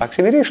തോന്നും. പക്ഷി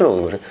നിരീക്ഷണം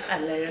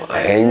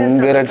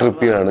ഭയങ്കര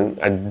ട്രിപ്പിയാണ്,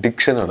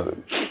 അഡിക്ഷനാണത്.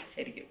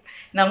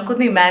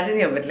 നമുക്കൊന്നും ഇമാജിൻ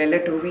ചെയ്യാൻ പറ്റില്ല.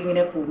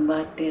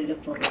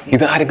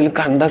 ഇത് ആരെങ്കിലും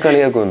കണ്ടാൽ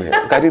കളിയാക്കുമെന്ന്.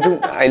 കാര്യം ഇത്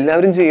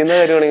എല്ലാവരും ചെയ്യുന്ന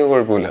കാര്യമാണെങ്കിൽ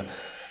കുഴപ്പമില്ല.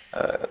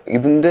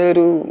 ഇതിൻ്റെ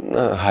ഒരു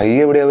ഹൈ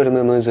എവിടെയാണ്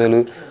വരുന്നതെന്ന് വെച്ചാൽ,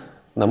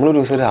 നമ്മളൊരു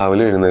ദിവസം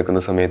രാവിലെ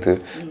എഴുന്നേൽക്കുന്ന സമയത്ത്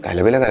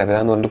കലവില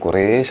എന്ന് പറഞ്ഞിട്ട്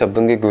കുറേ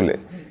ശബ്ദം കേൾക്കൂലേ.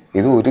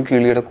 ഇത് ഒരു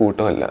കിളിയുടെ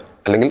കൂട്ടമല്ല,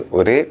 അല്ലെങ്കിൽ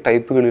ഒരേ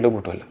ടൈപ്പ് കിളിയുടെ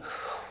കൂട്ടമല്ല,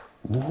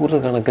 100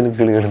 കണക്കിന്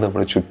കിളികൾ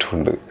നമ്മുടെ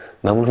ചുറ്റുമുണ്ട്.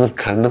 നമ്മളൊന്ന്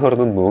കണ്ണ്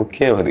പറഞ്ഞ്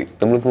നോക്കിയാൽ മതി.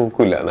 നമ്മൾ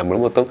നോക്കൂല, നമ്മൾ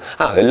മൊത്തം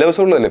എല്ലാ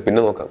ദിവസവും ഉള്ളതല്ലേ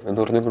പിന്നെ നോക്കാം എന്ന്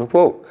പറഞ്ഞുകൊണ്ട്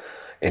പോവും.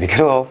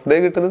 എനിക്കൊരു ഓഫ് ഡേ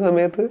കിട്ടുന്ന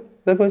സമയത്ത്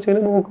ഇതൊക്കെ വെച്ച്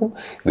കഴിഞ്ഞാൽ നോക്കും.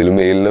 ഇതിൽ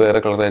മെയിലിന് വേറെ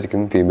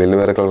കളറായിരിക്കും, ഫീമെയിലിന്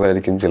വേറെ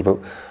കളറായിരിക്കും. ചിലപ്പോൾ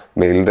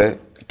മെയിലിൻ്റെ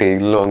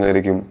ടെയിൽ ലോങ്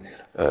ആയിരിക്കും,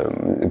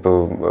 ഇപ്പോൾ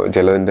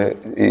ചിലതിൻ്റെ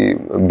ഈ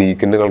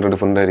ബീക്കിൻ്റെ കളർ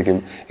ഡിഫറെൻ്റ് ആയിരിക്കും.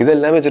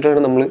 ഇതെല്ലാം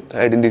വെച്ചിട്ടാണ് നമ്മൾ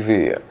ഐഡൻറ്റിഫൈ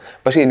ചെയ്യുക.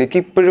 പക്ഷേ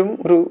എനിക്കിപ്പോഴും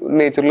ഒരു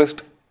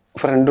നേച്ചുറലിസ്റ്റ്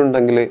ഫ്രണ്ട്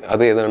ഉണ്ടെങ്കിൽ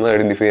അത് ഏതാണ്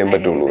ഐഡന്റിഫൈ ചെയ്യാൻ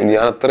പറ്റുള്ളൂ.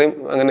 ഞാൻ അത്രയും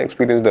അങ്ങനെ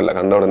എക്സ്പീരിയൻസ്ഡ് അല്ല.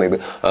 കണ്ട ഉടനെ ഇത്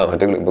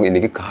മറ്റേ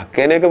എനിക്ക്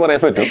കാക്കേനെയൊക്കെ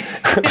പറയാൻ പറ്റും,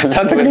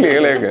 അല്ലാത്ത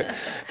കിളികളെയൊക്കെ.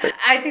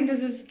 I think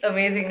this is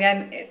amazing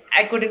and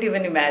I couldn't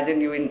even imagine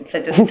you in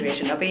such a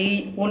situation. അപ്പോൾ ഈ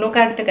ഊണോ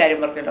കാർഡിന്റെ കാര്യം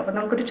പറഞ്ഞല്ലോ, അപ്പോൾ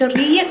നമുക്കൊരു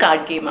ചെറിയ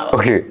കാർഡ് ഗെയിം ആവാം.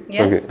 ഓക്കെ.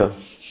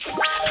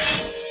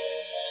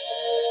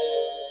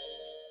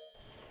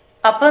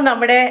 അപ്പോൾ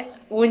നമ്മുടെ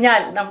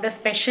ഊഞ്ഞാൽ, നമ്മുടെ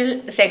സ്പെഷ്യൽ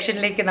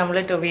സെക്ഷനിലേക്ക് നമ്മൾ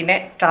ടൊവിനെ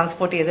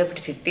ട്രാൻസ്പോർട്ട് ചെയ്ത്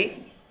പിടിച്ചെത്തി.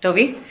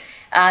 ടൊവി,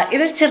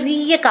 ഇതൊരു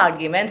ചെറിയ card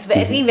game. It's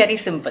very very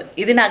simple.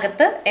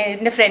 ഇതിനകത്ത്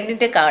എൻ്റെ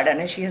ഫ്രണ്ടിൻ്റെ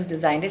കാർഡാണ്. She has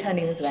designed it. Her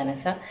name is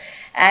വാനസ.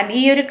 And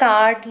ഈ ഒരു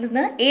കാർഡിൽ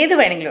നിന്ന് ഏത്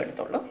വേണമെങ്കിലും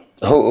എടുത്തോളൂ.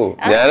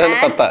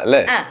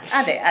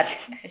 അതെ അതെ,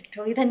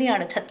 ടോയ്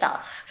തന്നെയാണ് തത്ത.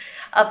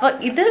 അപ്പോൾ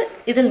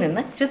ഇതിൽ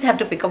നിന്ന് just have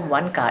to pick up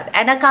one card.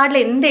 And ആ കാർഡിൽ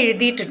എന്ത്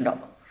എഴുതിയിട്ടുണ്ടോ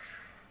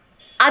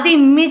അത്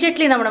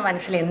ഇമ്മീഡിയറ്റ്ലി നമ്മുടെ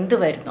മനസ്സിൽ എന്ത്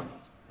വരുന്നു,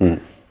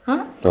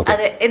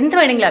 അത് എന്ത്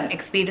വേണമെങ്കിലും,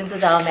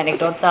 എക്സ്പീരിയൻസസ് ആവാം,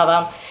 അനക്ഡോട്ട്സ്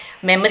ആവാം,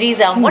 memories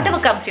are whatever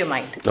comes to your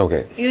mind. Okay.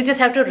 You just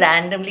have to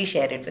randomly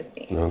share it with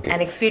me. Okay. And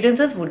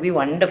experiences would be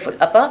wonderful.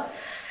 Appa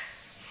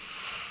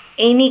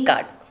any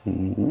card.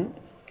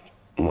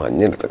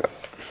 മഞ്ഞെടുത്ത card.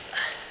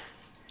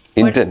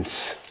 Intense.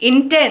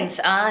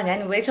 ഞാൻ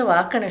ഉപയോഗിച്ച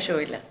വാക്കാണ്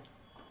ഷോയില്ല.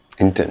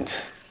 ഇന്റൻസ്.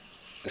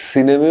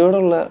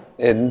 സിനിമയോടുള്ള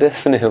എൻ്റെ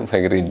സ്നേഹം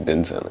ഭയങ്കര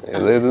intense ആണ്.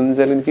 അതായതെന്ന്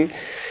വെച്ചാൽ എനിക്ക്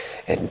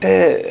എൻ്റെ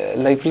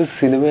ലൈഫിൽ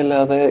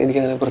സിനിമയല്ലാതെ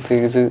എനിക്കങ്ങനെ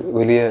പ്രത്യേകിച്ച്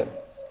വലിയ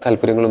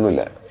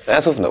താല്പര്യങ്ങളൊന്നുമില്ല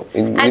ആസ് ഓഫ് നൗ.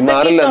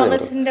 മാറില്ല.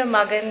 തോമസിന്റെ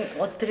മകൻ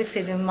ഒത്തിരി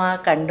സിനിമ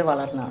കണ്ടു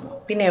വളർന്നാണോ?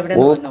 പിന്നെ എവിടെ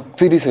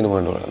ഒത്തിരി സിനിമ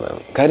കണ്ടു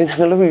വളർന്നതാണ്. കാര്യം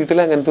ഞങ്ങളുടെ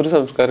വീട്ടിൽ അങ്ങനത്തെ ഒരു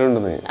സംസ്കാരം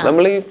ഉണ്ടെന്ന്.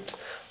 നമ്മൾ ഈ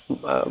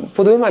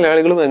പൊതുവെ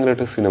മലയാളികൾ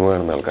ഭയങ്കരമായിട്ട് സിനിമ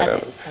കാണുന്ന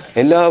ആൾക്കാരാണ്,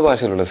 എല്ലാ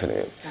ഭാഷയിലുള്ള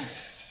സിനിമയും.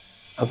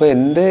 അപ്പോൾ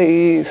എൻ്റെ ഈ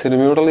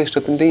സിനിമയോടുള്ള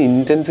ഇഷ്ടത്തിൻ്റെ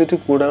ഇൻറ്റൻസിറ്റി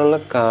കൂടാനുള്ള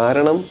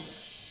കാരണം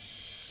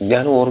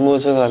ഞാൻ ഓർമ്മ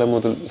വെച്ച കാലം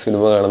മുതൽ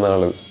സിനിമ കാണുന്ന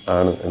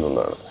ആണ്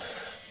എന്നുള്ളതാണ്.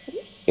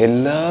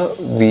 എല്ലാ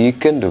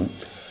വീക്കെൻഡും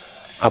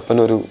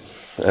അപ്പനൊരു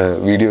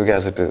വീഡിയോ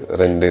കാസറ്റ്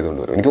റെൻ്റ്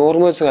ചെയ്തുകൊണ്ട് വരും. എനിക്ക്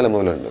ഓർമ്മ വെച്ച കാലം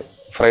മുതലുണ്ട്.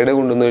 ഫ്രൈഡേ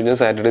കൊണ്ടുവന്നു കഴിഞ്ഞാൽ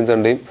സാറ്റർഡേയും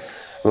സൺഡേയും,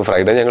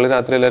 ഫ്രൈഡേ ഞങ്ങൾ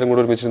രാത്രി എല്ലാവരും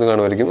കൂടെ ഒരുമിച്ചിരുന്ന്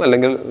കാണുമായിരിക്കും,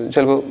 അല്ലെങ്കിൽ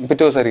ചിലപ്പോൾ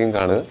പിറ്റേ ദിവസമായിരിക്കും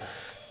കാണുക.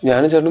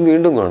 ഞാനും ചേട്ടനും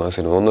വീണ്ടും കാണുക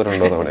സിനിമ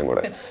 1-2 തവണയും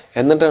കൂടെ,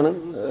 എന്നിട്ടാണ്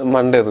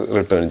മൺഡേ അത്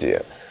റിട്ടേൺ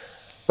ചെയ്യുക.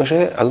 പക്ഷേ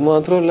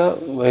അതുമാത്രമല്ല,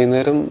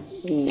 വൈകുന്നേരം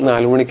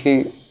 4 മണിക്ക്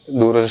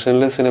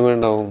ദൂരദർശനിൽ സിനിമ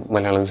ഉണ്ടാവും,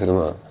 മലയാളം സിനിമ.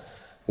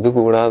 ഇത്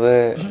കൂടാതെ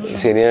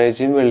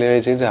ശനിയാഴ്ചയും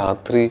വെള്ളിയാഴ്ചയും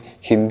രാത്രി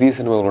ഹിന്ദി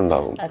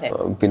സിനിമകളുണ്ടാവും.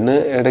 പിന്നെ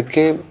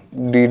ഇടയ്ക്ക്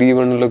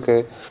DD1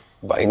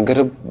 ഭയങ്കര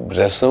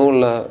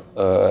രസമുള്ള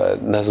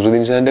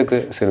നസറുദ്ദീൻ ഷാൻ്റെ ഒക്കെ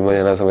സിനിമ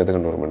ഞാൻ ആ സമയത്ത്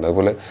കണ്ടുപോകുന്നുണ്ട്.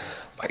 അതുപോലെ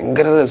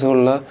ഭയങ്കര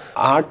രസമുള്ള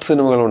ആർട്ട്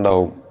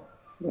സിനിമകളുണ്ടാവും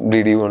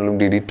DD1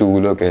 DD2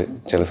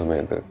 ചില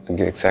സമയത്ത്.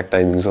 എനിക്ക് എക്സാക്ട്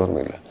ടൈമിങ്സ്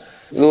ഓർമ്മയില്ല.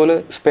 ഇതുപോലെ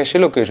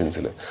സ്പെഷ്യൽ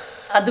ഒക്കേഷൻസിൽ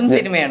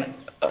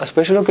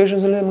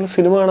നമ്മൾ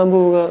സിനിമ കാണാൻ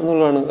പോവുക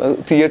എന്നുള്ളതാണ്, അത്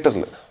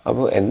തിയേറ്ററിൽ.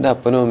 അപ്പോൾ എൻ്റെ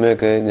അപ്പനും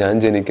അമ്മയൊക്കെ ഞാൻ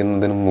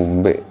ജനിക്കുന്നതിന്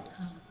മുമ്പേ,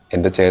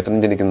 എൻ്റെ ചേട്ടൻ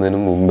ജനിക്കുന്നതിന്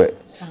മുമ്പേ,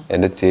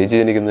 എൻ്റെ ചേച്ചി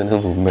ജനിക്കുന്നതിന്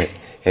മുമ്പേ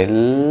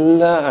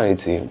എല്ലാ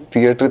ആഴ്ചയും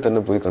തിയേറ്ററിൽ തന്നെ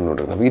പോയി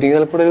കണ്ടുകൊണ്ടിരുന്നത്. അപ്പോൾ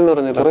ഇരിങ്ങാലക്കുടയിൽ എന്ന്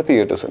പറഞ്ഞാൽ കുറേ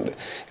തിയേറ്റേഴ്സ് ഉണ്ട്.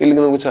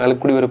 ഇല്ലെങ്കിൽ നമുക്ക്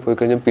ചാലക്കുടി വരെ പോയി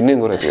കഴിഞ്ഞാൽ പിന്നെയും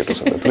കുറേ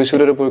തിയേറ്റേഴ്സ് ഉണ്ട്. തൃശ്ശൂർ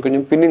വരെ പോയി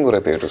കഴിഞ്ഞാൽ പിന്നെയും കുറേ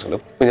തിയേറ്റേഴ്സ് ഉണ്ട്.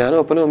 അപ്പോൾ ഞാനും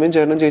അപ്പനും അമ്മയും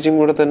ചേട്ടനും ചേച്ചിയും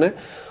കൂടെ തന്നെ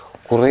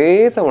കുറേ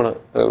തവണ,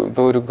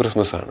 ഇപ്പോൾ ഒരു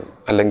ക്രിസ്മസ് ആണ്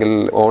അല്ലെങ്കിൽ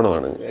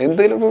ഓണമാണ്,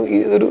 എന്തെങ്കിലും ഈ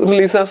ഒരു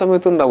റിലീസ് ആ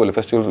സമയത്ത് ഉണ്ടാവില്ല,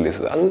 ഫെസ്റ്റിവൽ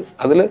റിലീസ്.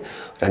 അതിൽ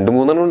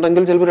 2-3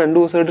 ഉണ്ടെങ്കിൽ ചിലപ്പോൾ 2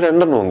 ദിവസമായിട്ട്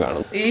 2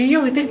 കാണും.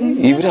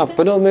 ഇവർ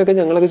അപ്പനും അമ്മയൊക്കെ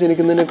ഞങ്ങളൊക്കെ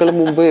ജനിക്കുന്നതിനേക്കാളും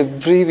മുമ്പ്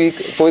എവറി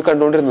വീക്ക് പോയി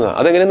കണ്ടുകൊണ്ടിരുന്നതാണ്.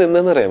 അതെങ്ങനെ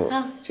നിന്നെന്ന് അറിയാമോ?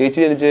 ചേച്ചി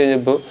ജനിച്ചു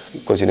കഴിഞ്ഞപ്പോൾ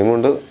കൊച്ചിനും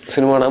കൊണ്ട്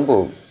സിനിമ കാണാൻ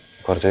പോകും.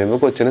 കുറച്ച്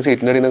കഴിയുമ്പോൾ കൊച്ചിനെ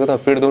സീറ്റിൻ്റെ അടിയിൽ നിന്നൊക്കെ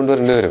തപ്പിയെടുത്തുകൊണ്ട്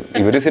വരേണ്ടി വരും.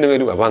 ഇവർ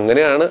സിനിമയിലും. അപ്പോൾ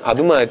അങ്ങനെയാണ്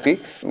അത് മാറ്റി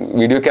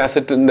വീഡിയോ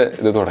കാസറ്റിൻ്റെ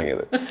ഇത്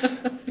തുടങ്ങിയത്.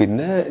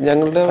 പിന്നെ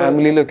ഞങ്ങളുടെ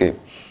ഫാമിലിയിലൊക്കെ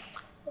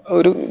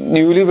ഒരു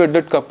ന്യൂലി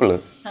വെഡഡ് കപ്പിള്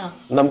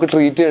നമുക്ക്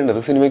ട്രീറ്റ് ചെയ്യേണ്ടത്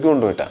സിനിമയ്ക്ക്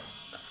കൊണ്ടുപോയിട്ടാ.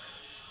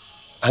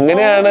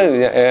 അങ്ങനെയാണ്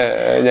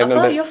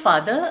ഞങ്ങളുടെ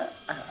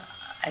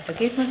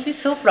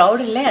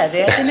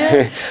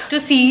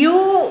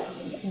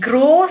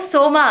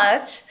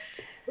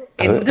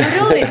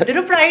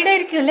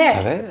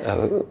അതെ,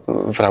 അത്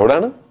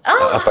പ്രൗഡാണ്.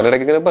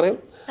 അപ്പനിടയ്ക്ക് ഇങ്ങനെ പറയും,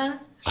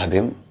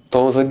 ആദ്യം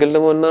തോമസ്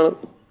അങ്കിളിന്റെ മോനാണ്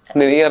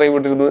നീ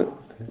അറിയപ്പെട്ടിരുന്നത്,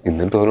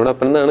 ഇന്നും ടോനോട്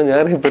അപ്പനെന്നാണ് ഞാൻ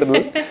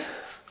അറിയപ്പെടുന്നത്.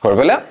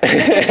 കുഴപ്പമില്ല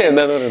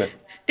എന്നാണ് പറയുന്നത്.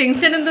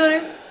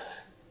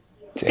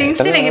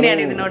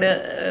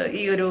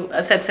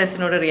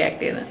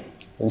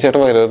 ചേട്ടൻ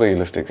ഭയങ്കര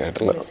റിയലിസ്റ്റിക്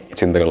ആയിട്ടുള്ള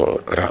ചിന്തകളുള്ള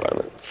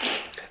ഒരാളാണ്.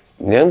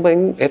 ഞാൻ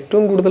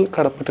ഏറ്റവും കൂടുതൽ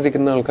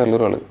കടപ്പെട്ടിരിക്കുന്ന ആൾക്കാരിൽ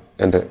ഒരാൾ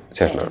എൻ്റെ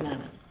ചേട്ടനാണ്.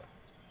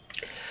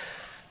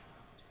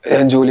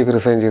 ഞാൻ ജോലിയൊക്കെ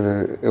റിസൈൻ ചെയ്ത്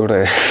ഇവിടെ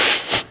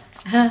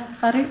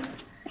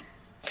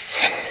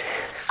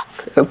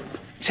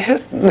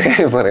ചേട്ടൻ്റെ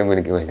കാര്യം പറയുമ്പോൾ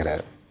എനിക്ക് ഭയങ്കര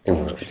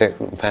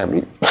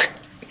ഫാമിലി,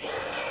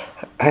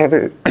 അതായത്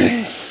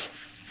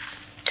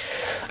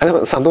അല്ല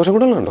സന്തോഷം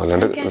കൂടെ ഉണ്ടോ,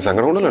 അല്ലാണ്ട്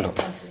സങ്കടം കൂടെ ഉണ്ടോ.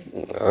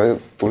 അത്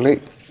പുള്ളി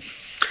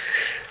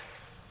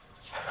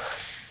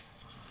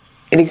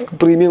എനിക്ക്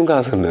പ്രീമിയം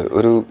കാസ് ഉണ്ട്,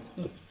 ഒരു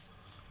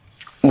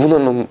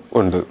 3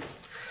 ഉണ്ട്.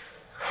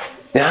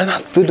 ഞാൻ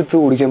അതെടുത്ത്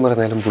ഓടിക്കാൻ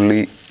പറഞ്ഞാലും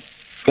പുള്ളി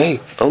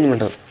അതൊന്നും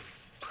വേണ്ട,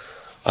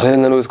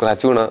 അതിനെങ്ങനെ ഒരു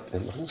സ്ക്രാച്ച് വീണാ,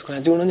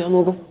 സ്ക്രാച്ച് വീണാൽ ഞാൻ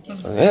നോക്കും,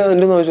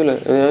 അതിൻ്റെ ഒന്നും ആവശ്യമില്ല,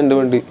 ഞാൻ എൻ്റെ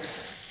വണ്ടി.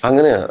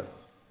 അങ്ങനെയാ.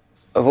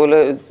 അതുപോലെ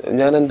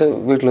ഞാൻ എൻ്റെ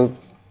വീട്ടിൽ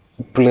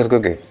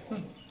പിള്ളേർക്കൊക്കെ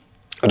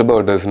ഒരു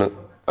ബർത്ത്ഡേസിന്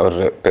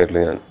അവരുടെ പേരിൽ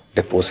ഞാൻ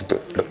ഡെപ്പോസിറ്റ്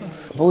ഇടും.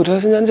 അപ്പോൾ ഒരു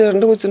പ്രാവശ്യം ഞാൻ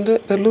ചേട്ടൻ്റെ കൊച്ചിൻ്റെ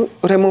പേരിൽ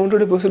ഒരു എമൗണ്ട്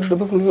ഡെപ്പോസിറ്റ്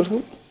ഇട്ടപ്പോൾ പുള്ളി പറഞ്ഞു,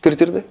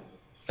 തിരിച്ചെടുത്തേ,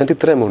 എന്നിട്ട്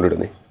ഇത്ര എമൗണ്ട്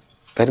ഇടുന്നേ,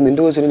 കാര്യം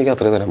നിൻ്റെ കൊച്ചിന് എനിക്ക്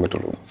അത്രേ തരാൻ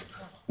പറ്റുള്ളൂ.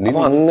 നീ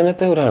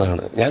അങ്ങനത്തെ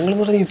ഒരാളാണ്.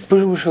 ഞങ്ങളെന്ന് പറഞ്ഞാൽ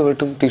ഇപ്പോഴും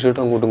ഷർട്ടും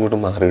ടീഷർട്ടും അങ്ങോട്ടും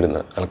ഇങ്ങോട്ടും മാറിയിടുന്ന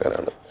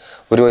ആൾക്കാരാണ്.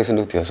 1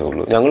 വയസ്സിൻ്റെ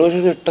വ്യത്യാസമുള്ളൂ. ഞങ്ങൾ പക്ഷേ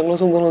 8ാം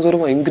ക്ലാസ് 9ാം ക്ലാസ് വരെ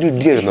ഭയങ്കര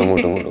ഇടിയായിരുന്നു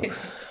അങ്ങോട്ടും ഇങ്ങോട്ടും.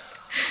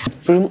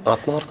 ഇപ്പോഴും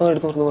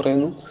ആത്മാർത്ഥമായിട്ട് തുറന്ന്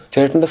പറയുന്നു,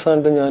 ചേട്ടൻ്റെ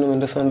സ്ഥാനത്ത് ഞാനും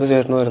എൻ്റെ സ്ഥാനത്ത്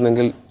ചേട്ടനും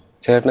ആയിരുന്നെങ്കിൽ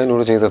ചേട്ടൻ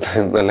എന്നോട് ചെയ്ത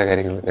നല്ല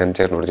കാര്യങ്ങൾ ഞാൻ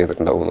ചേട്ടനോട്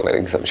ചെയ്തിട്ടുണ്ടാവും എന്നുള്ള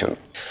എനിക്ക്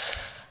സംശയമുണ്ട്.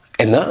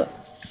 എന്നാൽ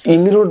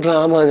ഇങ്ങനൊരു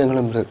ഡ്രാമ ഞങ്ങൾ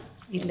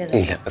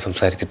ഇല്ല,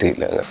 സംസാരിച്ചിട്ടേ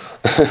ഇല്ല.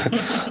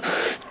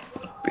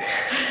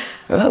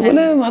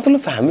 അതുപോലെ മാത്രമല്ല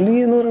ഫാമിലി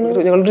എന്ന് പറയുന്നത്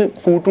ഞങ്ങളൊരു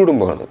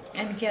കൂട്ടുകുടുംബമാണ്.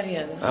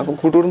 അപ്പം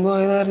കൂട്ടുകുടുംബം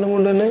ആയ കാരണം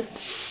കൊണ്ട് തന്നെ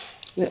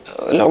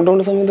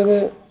ലോക്ക്ഡൗണിൻ്റെ സമയത്തൊക്കെ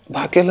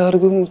ബാക്കി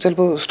എല്ലാവർക്കും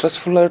ചിലപ്പോൾ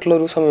സ്ട്രെസ്ഫുൾ ആയിട്ടുള്ള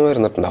ഒരു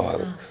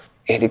സമയമായിരുന്നിട്ടുണ്ടാവാതെ.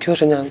 എനിക്ക്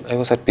പക്ഷേ ഐ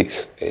വാസ് അറ്റ്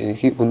പീസ്.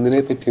 എനിക്ക് ഒന്നിനെ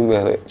പറ്റിയും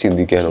വേറെ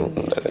ചിന്തിക്കാനോ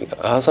ഒന്നും ഉണ്ടായിരുന്നില്ല.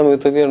 ആ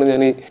സമയത്തൊക്കെയാണ്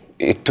ഞാൻ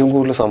ഏറ്റവും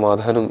കൂടുതൽ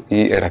സമാധാനം ഈ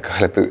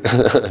ഇടക്കാലത്ത്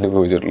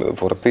അനുഭവിച്ചിട്ടുള്ളത്.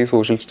 പുറത്ത് ഈ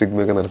സോഷ്യൽ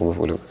സ്റ്റിഗ്മയൊക്കെ നടക്കുമ്പോൾ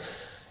പോലും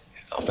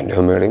അപ്പൻ്റെ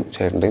അമ്മയുടെയും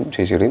ചേട്ടൻ്റെയും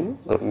ചേച്ചിയുടെയും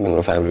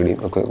നിങ്ങളുടെ ഫാമിലിയുടെയും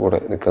ഒക്കെ കൂടെ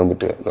നിൽക്കാൻ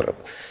പറ്റുക എന്ന്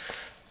പറയുന്നത്.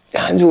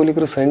 ഞാൻ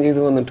ജോലിക്ക് റിസൈൻ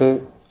ചെയ്ത് വന്നിട്ട്,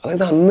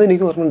 അതായത് അന്ന്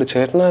എനിക്ക് ഓർമ്മയുണ്ട്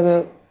ചേട്ടനാകെ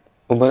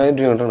 9,000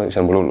 രൂപ കൊണ്ടാണ്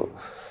ശമ്പളമുള്ളൂ.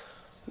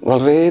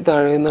 വളരെ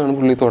താഴെ നിന്നാണ്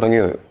പുള്ളി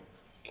തുടങ്ങിയത്.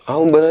 ആ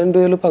 9,000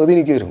 രൂപയിൽ പകുതി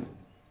എനിക്ക് തരും.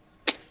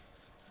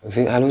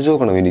 പക്ഷേ ആലോചിച്ച്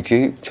നോക്കണം, എനിക്ക്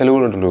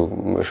ചിലവുകളുണ്ടല്ലോ,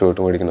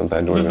 ഷർട്ട് മേടിക്കണം,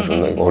 പാൻറ്റ്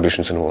മേടിക്കണം,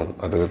 ഓഡീഷൻസിന് പോകണം,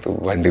 അത്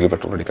വണ്ടിയിൽ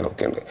പെട്രോൾ അടിക്കണം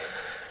ഒക്കെ ഉണ്ട്.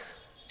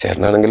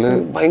 ചേട്ടനാണെങ്കിൽ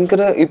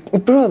ഭയങ്കര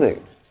ഇപ്പോഴും അതെ,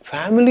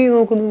 ഫാമിലി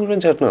നോക്കുന്നത് മുഴുവൻ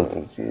ചേട്ടനാണ്.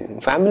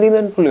 ഫാമിലി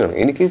മാൻ പുള്ളിയാണ്.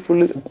 എനിക്ക്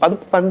പുള്ളി അത്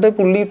പണ്ടേ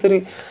പുള്ളി ഇത്തിരി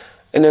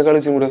എന്നെക്കാൾ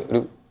ഇച്ചിരി കൂടെ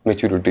ഒരു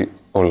മെച്യൂരിറ്റി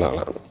ഉള്ള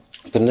ആളാണ്.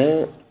 പിന്നെ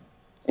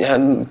ഞാൻ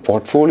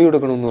പോർട്ട്ഫോളിയോ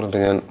എടുക്കണമെന്ന്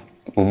പറഞ്ഞിട്ട് ഞാൻ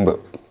മുമ്പ്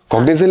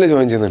കോഗ്നിസയിൽ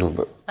ജോയിൻ ചെയ്യുന്നതിന്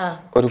മുമ്പ്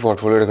ഒരു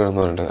പോർട്ട്ഫോളിയോ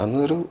എടുക്കണമെന്ന് പറഞ്ഞിട്ട്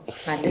അന്നൊരു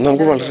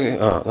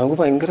നമുക്ക്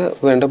ഭയങ്കര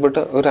വേണ്ടപ്പെട്ട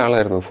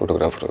ഒരാളായിരുന്നു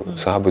ഫോട്ടോഗ്രാഫർ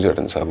സാബു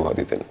ചേട്ടൻ, സാബു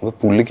ആദിത്യൻ. അപ്പോൾ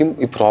പുള്ളിക്കും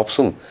ഈ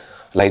പ്രോപ്സും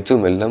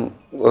ലൈറ്റ്സും എല്ലാം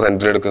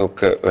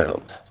റെൻറ്റിലെടുക്കുകയൊക്കെ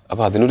വേണം.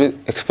 അപ്പോൾ അതിനൊരു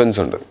എക്സ്പെൻസ്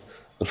ഉണ്ട്,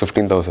 ഒരു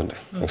 15,000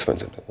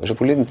 എക്സ്പെൻസ് ഉണ്ട്. പക്ഷെ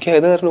പുള്ളി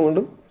എനിക്കായത് കാരണം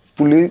കൊണ്ട്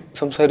പുള്ളി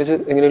സംസാരിച്ച്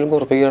എങ്ങനെയും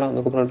കുറപ്പിക്കണം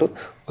എന്നൊക്കെ പറഞ്ഞിട്ട്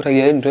ഒരു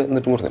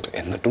 5,000 രൂപ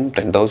എന്നിട്ടും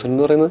 10,000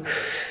 എന്ന് പറയുന്നത്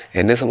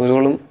എന്നെ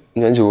സംബന്ധിച്ചോളം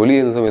ഞാൻ ജോലി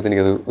ചെയ്യുന്ന സമയത്ത്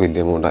എനിക്കത്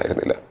വലിയ എമൗണ്ട്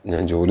ആയിരുന്നില്ല.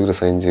 ഞാൻ ജോലി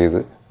റിസൈൻ ചെയ്ത്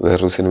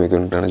വേറൊരു സിനിമയ്ക്ക്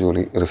വേണ്ടിയിട്ടാണ്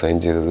ജോലി റിസൈൻ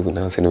ചെയ്തത്. പിന്നെ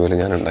ആ സിനിമയിൽ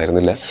ഞാൻ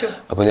ഉണ്ടായിരുന്നില്ല.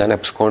 അപ്പോൾ ഞാൻ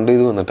അബ്സ്കോണ്ട്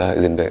ചെയ്ത് വന്നിട്ടാണ്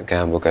ഇതിൻ്റെ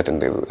ക്യാമ്പൊക്കെ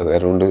അറ്റൻഡ് ചെയ്തത്.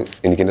 അതുകൊണ്ട്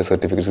എനിക്ക് എൻ്റെ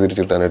സർട്ടിഫിക്കറ്റ്സ്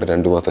തിരിച്ചു കിട്ടാനായിട്ട്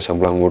 2 മാസം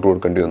ശമ്പളം അങ്ങോട്ട്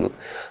കൊടുക്കേണ്ടി വന്നു.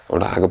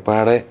 അതുകൊണ്ട്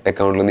ആകെപ്പാടെ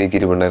അക്കൗണ്ടിൽ നീക്കി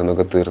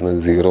ഇരുപണ്ടായിരുന്നൊക്കെ തീർന്ന്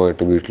 0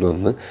 ആയിട്ട് വീട്ടിൽ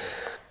വന്ന്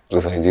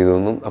റിസൈൻ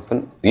ചെയ്തൊന്നും അപ്പൻ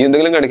നീ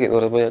എന്തെങ്കിലും കാണിക്കുന്നു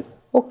പറഞ്ഞപ്പോൾ ഞാൻ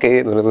ഓക്കെ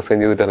എന്ന് റിസൈൻ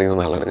ചെയ്തിട്ട്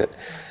ഇറങ്ങുന്ന ആളാണ് ഞാൻ.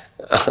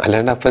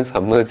 അല്ലാണ്ട് അപ്പൻ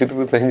സമ്മതിച്ചിട്ട്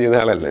റിസൈൻ ചെയ്ത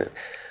ആളല്ല.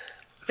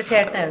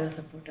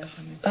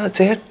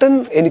 ചേട്ടൻ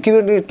എനിക്ക്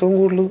വേണ്ടി ഏറ്റവും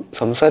കൂടുതൽ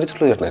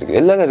സംസാരിച്ചിട്ടുള്ള ചേട്ടനായിരിക്കും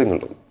എല്ലാ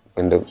കാര്യങ്ങളിലും.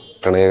 എൻ്റെ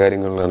പ്രണയ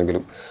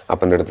കാര്യങ്ങളിലാണെങ്കിലും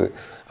അപ്പൻ്റെ അടുത്ത്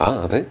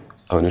അതെ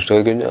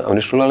അവനിഷ്ടമായി കഴിഞ്ഞാൽ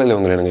അവനിഷ്ടമുള്ള ആളല്ലേ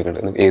അങ്ങനെയാണ്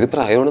കേൾക്കേണ്ടത്, ഏത്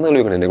പ്രായമാണെന്ന്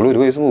ആലോചിക്കണം, എന്നെ കൂടെ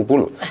 1 വയസ്സ്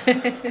മൂപ്പുള്ളൂ.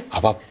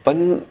 അപ്പം അപ്പൻ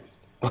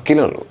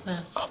വക്കീലാണല്ലോ,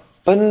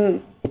 അപ്പൻ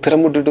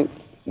ഉത്തരം മുട്ടിട്ട്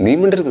നീ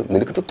മിണ്ടരുത്,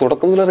 നിനക്കത്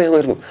തുടക്കം മുതൽ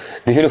അറിയാമായിരുന്നു,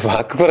 നീ ഒരു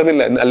വാക്ക്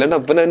പറഞ്ഞില്ല, അല്ലാണ്ട്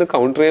അപ്പൻ അതിന്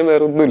കൗണ്ടർ ചെയ്യാൻ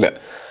വേറെ ഒന്നുമില്ല.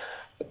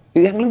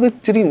 ഞങ്ങൾ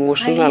ഇച്ചിരി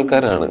ഇമോഷണൽ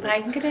ആൾക്കാരാണ്.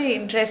 ഭയങ്കര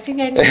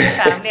ഇൻട്രസ്റ്റിംഗ് ആയിട്ട്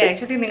ഫാമിലി,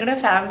 ആക്ച്വലി നിങ്ങളുടെ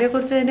ഫാമിലിയെ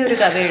കുറിച്ച് തന്നെ ഒരു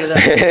കഥ എഴുതാം.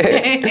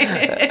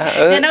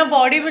 ഞാൻ ആ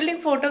ബോഡി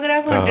ബിൽഡിംഗ്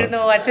ഫോട്ടോഗ്രാഫ് കണ്ടിരുന്നു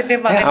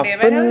അച്ഛൻ്റെയും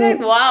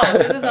മകൻ്റെയും.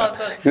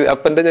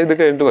 അപ്പൻ്റെ ഞാൻ ഇത്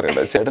കഴിഞ്ഞിട്ട്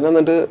പറയട്ടെ. ചേട്ടൻ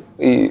എന്നിട്ട്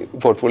ഈ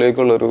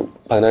പോർട്ട്ഫോളിയോക്ക് ഉള്ള ഒരു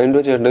 10,000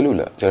 രൂപ ചേട്ടൻ്റെ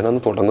ഇല്ല. ചേട്ടൻ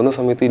അന്ന് തുടങ്ങുന്ന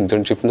സമയത്ത്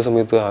ഇന്റേൺഷിപ്പിന്റെ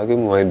സമയത്ത് ആകെ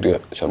 3,000 രൂപ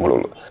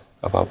ശമ്പളമുള്ളൂ.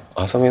 അപ്പം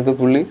ആ സമയത്ത്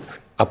പുള്ളി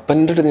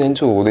അപ്പൻ്റെ അടുത്ത് ഞാൻ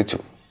ചോദിച്ചു,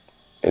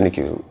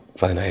 എനിക്കൊരു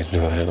 10,000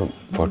 രൂപ വേണം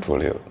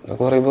പോർട്ട്ഫോളിയോ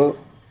എന്നൊക്കെ പറയുമ്പോൾ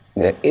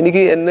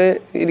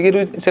എനിക്കൊരു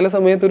ചില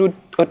സമയത്തൊരു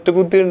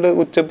ഒറ്റബുദ്ധിയുണ്ട്,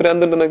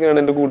 ഉച്ചഭ്രാന്തുണ്ടെന്നൊക്കെയാണ്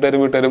എൻ്റെ കൂട്ടുകാരും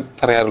വീട്ടുകാരും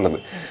പറയാറുള്ളത്.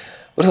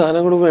 ഒരു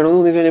സാധനം കൂടെ വേണമെന്ന്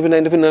തോന്നി കഴിഞ്ഞാൽ പിന്നെ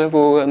അതിൻ്റെ പിന്നാലെ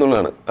പോവുക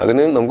എന്നുള്ളതാണ്.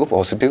 അതിന് നമുക്ക്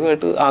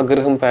പോസിറ്റീവായിട്ട്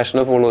ആഗ്രഹം,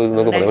 പാഷനെ ഫോളോ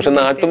ചെയ്തെന്നൊക്കെ പറയാം. പക്ഷെ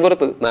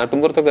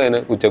നാട്ടിൻപുറത്തൊക്കെ അതിന്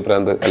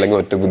ഉച്ചഭ്രാന്ത് അല്ലെങ്കിൽ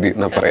ഒറ്റബുദ്ധി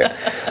എന്നാ പറയാം.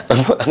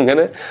 അപ്പം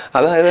അങ്ങനെ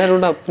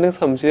അതായതുകൊണ്ട് അപ്പനെ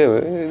സംശയം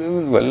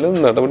വല്ല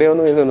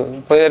നടപടിയാവുന്ന കേസാണ്.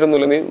 അപ്പോൾ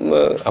ആയിരുന്നില്ല നീ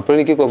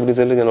അപ്പോഴെനിക്ക്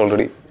കോഗ്നിസയിൽ ഞാൻ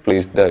ഓൾറെഡി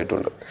പ്ലേസ്ഡ്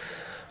ആയിട്ടുണ്ട്.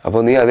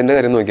 അപ്പോൾ നീ അതിൻ്റെ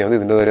കാര്യം നോക്കിയാൽ മതി,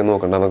 ഇതിൻ്റെ കാര്യം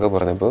നോക്കണ്ടെന്നൊക്കെ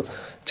പറഞ്ഞപ്പോൾ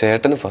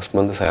ചേട്ടന് ഫസ്റ്റ്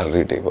മന്ത് സാലറി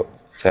കിട്ടിയപ്പോൾ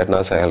ചേട്ടൻ ആ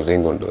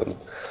സാലറിയും കൊണ്ടുവന്നു.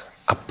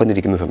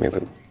 അപ്പനിരിക്കുന്ന സമയത്ത്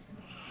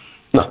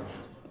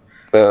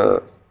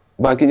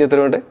ബാക്കി ഞാൻ എത്ര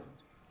വേണ്ടേ,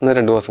 എന്നാൽ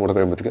 2 മാസം കൂടെ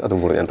കഴിയുമ്പോഴത്തേക്ക്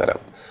അതും കൂടെ ഞാൻ തരാം.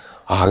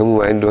 ആകെ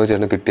 3,000 രൂപ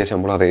ചേട്ടന് കിട്ടിയ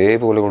ശമ്പളം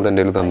അതേപോലെ കൊണ്ട്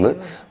എൻ്റെ കയ്യിൽ തന്ന്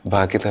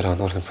ബാക്കി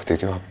തരാമെന്ന്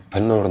പറഞ്ഞപ്പോഴത്തേക്കും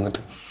അപ്പൻ അവിടെ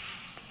വന്നിട്ട്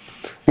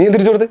നീ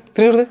തിരിച്ചു കൊടുത്തേ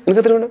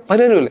നിനക്ക് എത്ര വേണ്ട,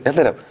 10,000 രൂപ ഞാൻ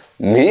തരാം.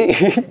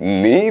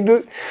 നീ ഇത്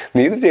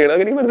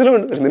ചെയ്യണമെങ്കിൽ എനിക്ക്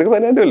മനസ്സിലുണ്ട്, പക്ഷെ നിനക്ക്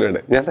 10,000 രൂപ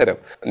വേണ്ടേ, ഞാൻ തരാം.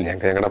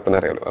 ഞങ്ങളുടെ അപ്പനെ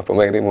അറിയാമല്ലോ. അപ്പം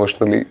ഭയങ്കര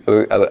ഇമോഷണലി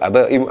അത്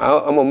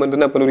ആ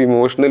മൊമെന്റിന് അപ്പൻ ഒരു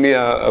ഇമോഷണലി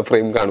ആ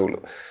ഫ്രെയിം കാണുള്ളൂ.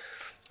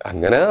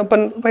 അങ്ങനെ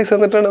അപ്പൻ പൈസ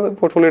തന്നിട്ടാണ് അത്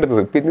പോർട്ട്ഫോളിയോ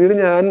എടുത്തത്. പിന്നീട്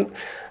ഞാൻ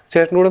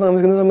ചേട്ടൻ്റെ കൂടെ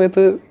താമസിക്കുന്ന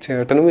സമയത്ത്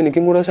ചേട്ടനും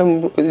എനിക്കും കൂടെ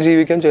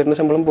ജീവിക്കാൻ ചേട്ടൻ്റെ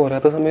ശമ്പളം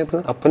പോരാത്ത സമയത്ത്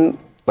അപ്പൻ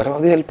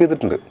പരമാവധി ഹെൽപ്പ്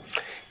ചെയ്തിട്ടുണ്ട്.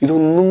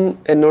 ഇതൊന്നും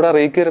എന്നോട്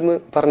അറിയിക്കരുന്ന്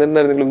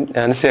പറഞ്ഞിട്ടുണ്ടായിരുന്നെങ്കിലും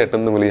ഞാൻ ചേട്ടൻ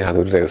തമ്മിൽ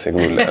യാതൊരു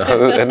രഹസ്യങ്ങളുമില്ല.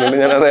 അത് എന്നോട്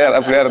ഞാൻ അത്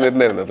അപ്പോഴേ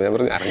അറിഞ്ഞിട്ടുണ്ടായിരുന്നു. അപ്പൊ ഞാൻ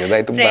പറഞ്ഞു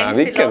അറിഞ്ഞതായിട്ട്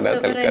ഭാവിക്കണ്ട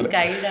തൽക്കാലം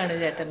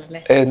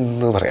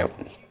എന്ന് പറയാം.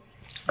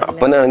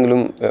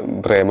 അപ്പനാണെങ്കിലും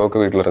പ്രേമമൊക്കെ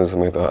വീട്ടിലിറങ്ങിയ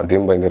സമയത്ത്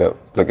ആദ്യം ഭയങ്കര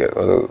ഇതൊക്കെ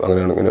അത്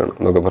അങ്ങനെയാണ് ഇങ്ങനെയാണ്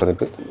എന്നൊക്കെ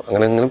പറഞ്ഞിട്ട്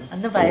അങ്ങനെ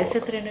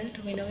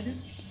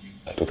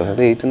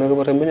 2008 എന്നൊക്കെ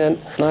പറയുമ്പോൾ ഞാൻ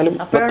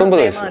 19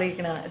 വയസ്സ്.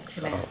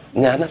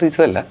 ഞാൻ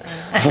അറിയിച്ചതല്ല,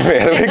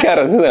 വേറെ വഴിക്ക്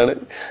അറിഞ്ഞതാണ്.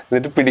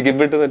 എന്നിട്ട്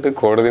പിടിക്കപ്പെട്ട് എന്നിട്ട്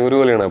കോടതി മുറി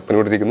പോലെയാണ്.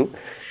 അപ്പനിവിടെ ഇരിക്കുന്നു,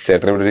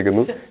 ചേട്ടനിവിടെ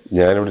ഇരിക്കുന്നു,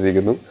 ഞാനിവിടെ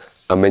ഇരിക്കുന്നു,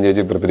 അമ്മയും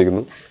ചേച്ചി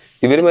ഇപ്പുറത്തിരിക്കുന്നു.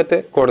 ഇവര് മറ്റേ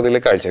കോടതിയിലെ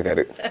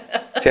കാഴ്ചക്കാര്,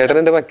 ചേട്ടൻ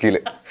എൻ്റെ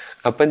വക്കീല്,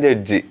 അപ്പൻ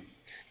ജഡ്ജി,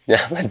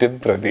 ഞാൻ മറ്റേ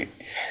പ്രതി.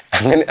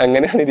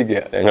 അങ്ങനെയാണ്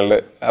ഇരിക്കുക. ഞങ്ങളുടെ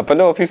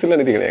അപ്പൻ്റെ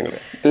ഓഫീസിലാണ് ഇരിക്കുന്നത്. ഞങ്ങൾ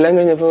എല്ലാം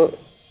കഴിഞ്ഞപ്പോൾ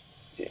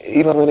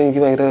ഈ പറഞ്ഞ പോലെ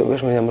എനിക്ക് ഭയങ്കര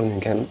വിഷമം. ഞാൻ പറഞ്ഞു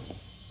എനിക്ക്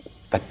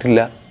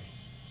പറ്റില്ല,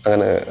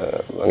 അങ്ങനെ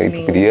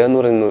പിരിയുക എന്ന്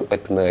പറയുന്നത്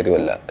പറ്റുന്ന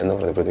കാര്യമല്ല എന്ന്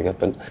പറഞ്ഞപ്പോഴത്തേക്ക്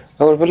അപ്പൻ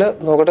കുഴപ്പമില്ല,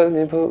 നോക്കട്ടെ,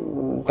 ഇനിയിപ്പോൾ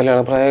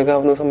കല്യാണപ്രായമൊക്കെ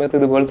ആവുന്ന സമയത്ത്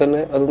ഇതുപോലെ തന്നെ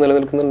അത്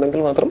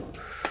നിലനിൽക്കുന്നുണ്ടെങ്കിൽ മാത്രം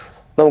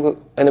നമുക്ക്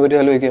അതിനെപ്പറ്റി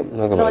ആലോചിക്കാം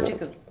എന്നൊക്കെ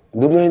പറഞ്ഞു.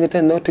 ഇതും കഴിഞ്ഞിട്ട്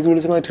എന്നെ ഒറ്റയ്ക്ക്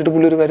വിളിച്ച് മാറ്റിയിട്ട്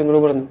പുള്ളി ഒരു കാര്യം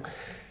കൂടെ പറഞ്ഞു,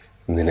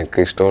 നിനക്ക്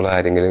ഇഷ്ടമുള്ള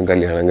ആരെങ്കിലും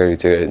കല്യാണം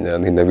കഴിച്ചു കഴിഞ്ഞാൽ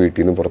നിന്നെ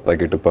വീട്ടിൽ നിന്ന്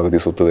പുറത്താക്കിയിട്ട് പകുതി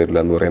സ്വത്ത് തരില്ല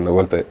എന്ന് പറയുന്ന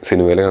പോലത്തെ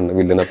സിനിമയിലെ കണ്ട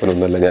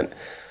വില്ലനപ്പനൊന്നുമല്ല ഞാൻ.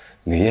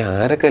 നീ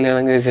ആരെ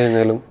കല്യാണം കഴിച്ചു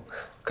കഴിഞ്ഞാലും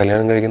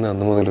കല്യാണം കഴിക്കുന്ന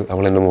അന്ന് മുതൽ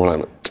അവൾ എൻ്റെ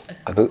മോളാണ്.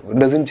 അത്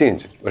ഡസൻ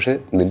ചേഞ്ച്. പക്ഷെ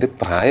നിന്റെ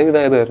പ്രായം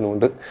ഇതായത് കാരണം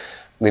കൊണ്ട്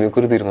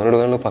നിനക്കൊരു തീരുമാനം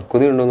എടുക്കാനുള്ള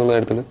പക്വത ഉണ്ടോ എന്നുള്ള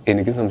കാര്യത്തിൽ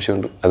എനിക്കും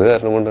സംശയമുണ്ട്. അത്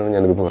കാരണം കൊണ്ടാണ്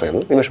ഞാനിതിപ്പോൾ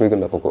പറയുന്നത്. നീ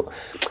വിഷമിക്കണ്ട. അപ്പോൾ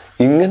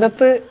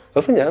ഇങ്ങനത്തെ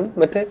അപ്പം ഞാൻ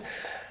മറ്റേ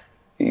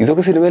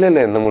ഇതൊക്കെ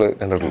സിനിമയിലല്ലേ നമ്മൾ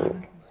കണ്ടിട്ടുള്ളൂ.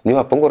 ഇനി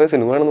അപ്പം കുറെ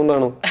സിനിമ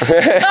കാണുന്നുണ്ടാണോ?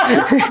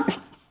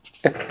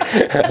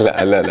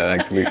 അല്ല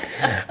ആക്ച്വലി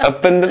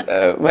അപ്പൻ്റെ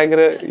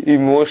ഭയങ്കര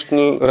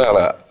ഇമോഷണൽ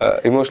ഒരാളാ.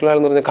 ഇമോഷണൽ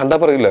ആളെന്ന് പറഞ്ഞാൽ കണ്ടാ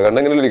പറയില്ല,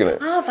 കണ്ടെങ്ങനെ ഇരിക്കണേ.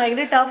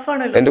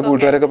 എന്റെ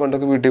കൂട്ടുകാരൊക്കെ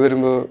പണ്ടൊക്കെ വീട്ടിൽ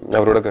വരുമ്പോ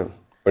അവരോടൊക്കെ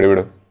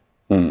വെടിവിടും,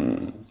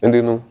 എന്ത്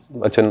ചെയ്യുന്നു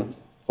അച്ഛൻ,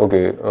 ഓക്കെ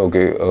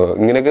ഓക്കെ,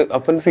 ഇങ്ങനെയൊക്കെ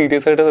അപ്പൻ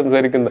സീരിയസ് ആയിട്ട്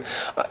സംസാരിക്കുന്ന.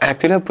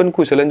 ആക്ച്വലി അപ്പൻ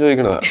കുശലം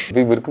ചോദിക്കണതാ. അപ്പൊ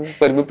ഇവർക്ക്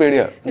വരുമ്പോ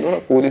പേടിയാ,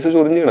 പോലീസ്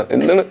ചോദ്യം ചെയ്യണം,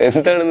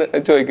 എന്താണെന്ന്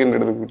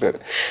ചോദിക്കേണ്ടത് കൂട്ടുകാർ.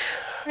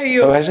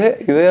 പക്ഷെ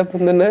ഇത്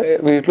അപ്പം തന്നെ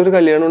വീട്ടിലൊരു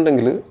കല്യാണം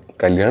ഉണ്ടെങ്കിൽ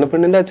കല്യാണ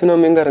പെണ്ണിന്റെ അച്ഛനും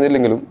അമ്മയും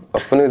കരഞ്ഞില്ലെങ്കിലും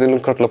അപ്പനും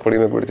ഏതെങ്കിലും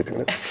കട്ടളപ്പടിയൊക്കെ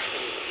പിടിച്ചിട്ടിങ്ങനെ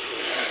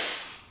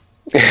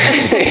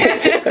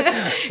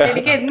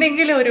എനിക്ക്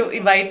എന്തെങ്കിലും ഒരു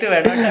വൈറ്റ്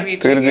വേണം.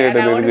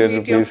 തീർച്ചയായിട്ടും.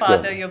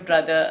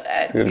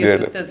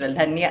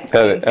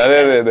 അതെ.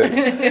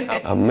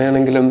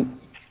 അമ്മയാണെങ്കിലും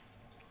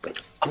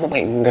അമ്മ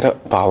ഭയങ്കര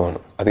പാവമാണ്,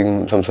 അധികം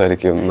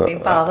സംസാരിക്കുന്ന.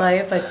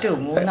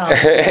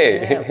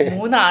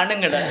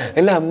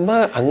 അല്ല, അമ്മ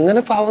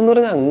അങ്ങനെ പാവം എന്ന്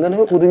പറഞ്ഞാൽ അങ്ങനെ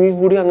ഒതുങ്ങി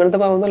കൂടി അങ്ങനത്തെ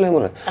പാവം എന്നല്ല എന്ന്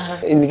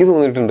പറഞ്ഞാൽ എനിക്ക്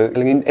തോന്നിയിട്ടുണ്ട്.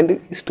 അല്ലെങ്കിൽ എൻ്റെ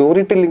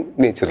സ്റ്റോറി ടെല്ലിങ്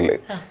നേച്ചറിൽ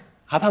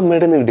അത്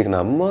അമ്മയുടെ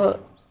നേടിയിരിക്കുന്നത്. അമ്മ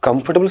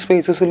കംഫർട്ടബിൾ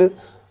സ്പേസസിൽ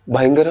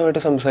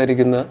ഭയങ്കരമായിട്ട്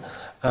സംസാരിക്കുന്ന,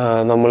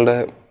 നമ്മളുടെ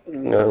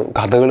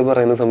കഥകൾ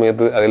പറയുന്ന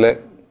സമയത്ത് അതിലെ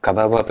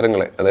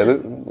കഥാപാത്രങ്ങളെ, അതായത്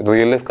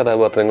റിയൽ ലൈഫ്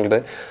കഥാപാത്രങ്ങളുടെ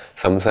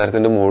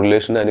സംസാരത്തിന്റെ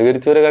മോഡുലേഷൻ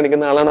അനുകരിച്ചവരെ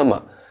കാണിക്കുന്ന ആളാണ് അമ്മ.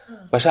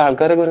 പക്ഷെ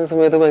ആൾക്കാരൊക്കെ വരുന്ന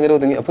സമയത്ത് ഭയങ്കര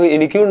ഒതുങ്ങി. അപ്പൊ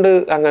എനിക്കുണ്ട്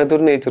അങ്ങനത്തെ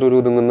ഒരു നേച്ചർ, ഒരു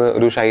ഒതുങ്ങുന്ന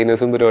ഒരു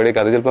ഷൈനസും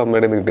പരിപാടിയൊക്കെ. അത് ചിലപ്പോൾ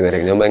അമ്മയുടെ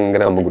കിട്ടിയതായിരിക്കും. ഞാൻ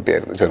ഭയങ്കര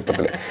അമ്മക്കുട്ടിയായിരുന്നു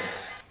ചെറുപ്പത്തിൽ.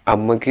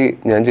 അമ്മയ്ക്ക്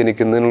ഞാൻ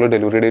ജനിക്കുന്നതിനുള്ള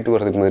ഡെലിവറി ഡേറ്റ്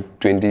പറഞ്ഞിരുന്നത്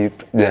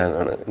 20th Jan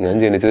ആണ്. ഞാൻ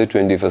ജനിച്ചത്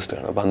 21st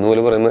ആണ്. അപ്പൊ അന്ന്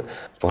പോലെ പറയുന്നത്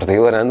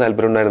പുറത്തേക്ക് വരാൻ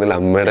താല്പര്യം ഉണ്ടായിരുന്നില്ല.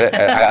 അമ്മയുടെ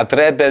അത്ര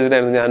അറ്റാച്ച്ഡ്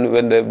ആയിരുന്നു ഞാൻ.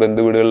 എൻ്റെ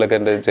ബന്ധു വീടുകളിലൊക്കെ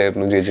എൻ്റെ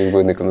ചേട്ടനും ചേച്ചിയും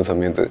പോയി നിൽക്കുന്ന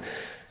സമയത്ത്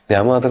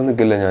ഞാൻ മാത്രം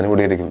നിൽക്കില്ല, ഞാൻ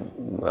ഇവിടെ ആയിരിക്കും,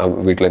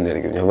 വീട്ടിൽ തന്നെ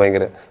ആയിരിക്കും. ഞാൻ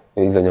ഭയങ്കര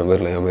ഇല്ല, ഞാൻ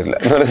വരില്ല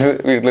എന്ന് പറഞ്ഞ്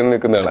വീട്ടിൽ തന്നെ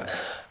നിൽക്കുന്ന ആളാ.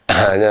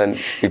 ഞാൻ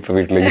ഇപ്പൊ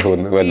വീട്ടിലേക്ക്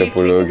പോകുന്നു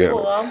വല്ലപ്പോഴും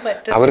ഒക്കെയാണ്.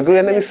 അവർക്ക്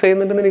എന്നെ മിസ്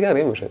ചെയ്യുന്നുണ്ടെന്ന്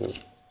എനിക്കറിയാം. പക്ഷെ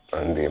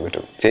എന്ത് ചെയ്യാൻ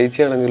പറ്റും.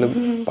 ചേച്ചിയാണെങ്കിലും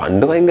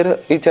പണ്ട് ഭയങ്കര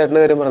ഈ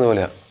ചേട്ടൻ്റെ കാര്യം പറഞ്ഞ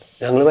പോലെയാ,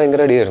 ഞങ്ങൾ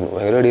ഭയങ്കര അടിയായിരുന്നു.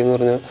 ഭയങ്കര അടിയെന്ന്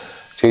പറഞ്ഞാൽ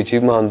ചേച്ചി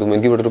മാന്തും.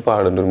 എനിക്ക് ഇവിടെ ഒരു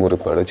പാടുണ്ട്, ഒരു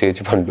മുറിപ്പാട്.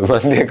 ചേച്ചി പണ്ട്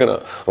മാന്തിയേക്കണം.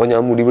 അപ്പോൾ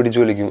ഞാൻ മുടി പിടിച്ചു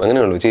വലിക്കും.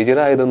 അങ്ങനെയുള്ളൂ.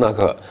 ചേച്ചിയുടെ ആയുധം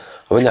നാക്കുക.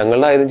 അപ്പോൾ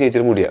ഞങ്ങളുടെ ആയുധം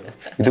ചേച്ചിയുടെ മുടിയാണ്.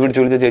 ഇത് പിടിച്ചു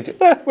വിളിച്ചാൽ ചേച്ചി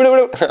ഇവിടെ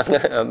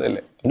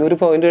അതല്ലേ. പിന്നെ ഒരു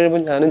പോയിന്റ്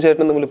കഴിയുമ്പോൾ ഞാനും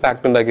ചേട്ടനും തമ്മിൽ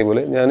പാക്ട് ഉണ്ടാക്കിയ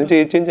പോലെ ഞാനും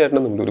ചേച്ചിയും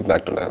ചേട്ടനും തമ്മിൽ ഒരു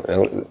പാക്ട് ഉണ്ടായിരുന്നു.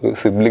 ഞങ്ങൾ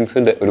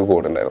സിബ്ലിങ്സിൻ്റെ ഒരു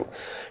കോഡ് ഉണ്ടായിരുന്നു.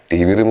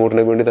 TV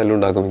റിമോട്ടിനെ വേണ്ടി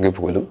തല്ലുണ്ടാക്കുമെങ്കിൽ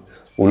പോലും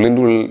ഉള്ളിൻ്റെ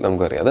ഉള്ളിൽ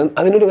നമുക്കറിയാം.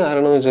 അതിനൊരു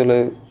കാരണം എന്ന് വെച്ചാൽ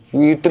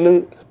വീട്ടിൽ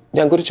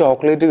ഞങ്ങൾക്കൊരു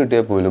ചോക്ലേറ്റ്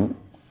കിട്ടിയാൽ പോലും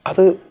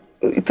അത്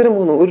ഇത്തരം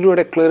ഒരു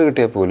രൂപയുടെ എക്ലെയർ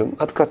കിട്ടിയാൽ പോലും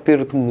അത്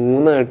കത്തിയെടുത്ത്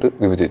 3ആയിട്ട്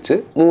വിഭജിച്ച്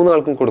 3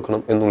 ആൾക്കും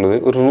കൊടുക്കണം എന്നുള്ളത്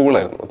ഒരു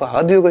റൂളായിരുന്നു. അപ്പോൾ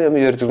ആദ്യമൊക്കെ ഞാൻ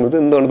വിചാരിച്ചിരുന്നത്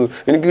എന്താണിത്,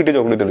 എനിക്ക് കിട്ടിയ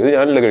ചോക്ലേറ്റ് അല്ലേ, ഇത്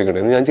ഞാനല്ല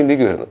കഴിക്കണ്ടേ എന്ന് ഞാൻ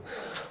ചിന്തിക്കുമായിരുന്നു.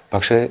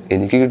 പക്ഷേ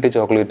എനിക്ക് കിട്ടിയ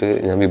ചോക്ലേറ്റ്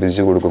ഞാൻ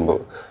വിഭജിച്ച് കൊടുക്കുമ്പോൾ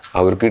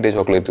അവർക്ക് കിട്ടിയ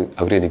ചോക്ലേറ്റ്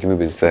അവർ എനിക്ക്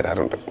വിഭജിച്ച്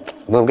തരാറുണ്ട്.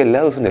 അപ്പോൾ നമുക്ക് എല്ലാ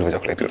ദിവസവും ചിലപ്പോൾ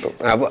ചോക്ലേറ്റ് കിട്ടും.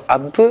 അപ്പോൾ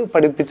അത്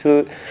പഠിപ്പിച്ചത്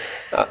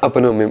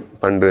അപ്പനും അമ്മയും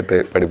പണ്ട് തൊട്ടേ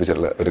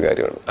പഠിപ്പിച്ചിട്ടുള്ള ഒരു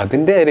കാര്യമാണ്.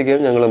 അതിൻ്റെ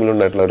ആയിരിക്കും ഞങ്ങൾ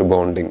തമ്മിലുണ്ടായിട്ടുള്ള ഒരു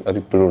ബോണ്ടിങ്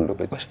അതിപ്പോഴും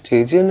ഉണ്ട്. പക്ഷെ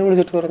ചേച്ചി എന്നെ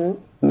വിളിച്ചിട്ട് പറഞ്ഞു,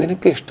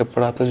 നിനക്ക്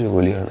ഇഷ്ടപ്പെടാത്ത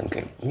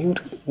ജോലിയാണെങ്കിൽ നീ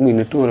ഒരു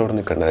മിനിറ്റ് പോലും അവിടെ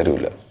നിൽക്കേണ്ട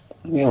കാര്യമില്ല,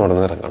 നീ അവിടെ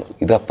നിന്ന് ഇറങ്ങണം.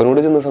 ഇത്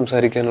അപ്പനോട് ചെന്ന്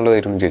സംസാരിക്കാനുള്ള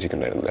ധൈര്യം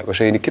ചേച്ചിക്കുണ്ടായിരുന്നില്ല.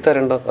 പക്ഷേ എനിക്ക്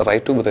തരേണ്ട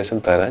റൈറ്റ് ഉപദേശം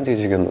തരാൻ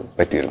ചേച്ചിക്കൊന്ന്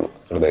പറ്റിയിരുന്നു,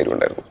 ഒരു ധൈര്യം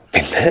ഉണ്ടായിരുന്നു.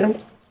 പിന്നെ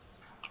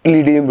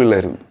ലിഡിയും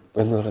പിള്ളേരും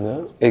എന്ന്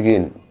പറഞ്ഞാൽ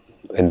എഗെയിൻ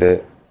എൻ്റെ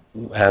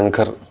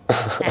ആങ്കർ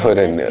അവർ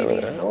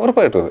തന്നെയാണ്.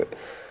 ഉറപ്പായിട്ടും അത്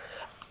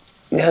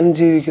ഞാൻ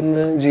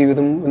ജീവിക്കുന്ന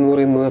ജീവിതം എന്ന്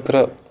പറയുന്നത് അത്ര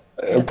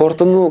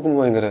പുറത്തുനിന്ന് നോക്കുമ്പോൾ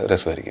ഭയങ്കര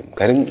രസമായിരിക്കും.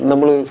 കാര്യം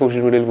നമ്മൾ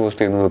സോഷ്യൽ മീഡിയയിൽ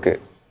പോസ്റ്റ് ചെയ്യുന്നതൊക്കെ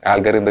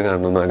ആൾക്കാർ എന്ത്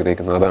കാണണമെന്ന്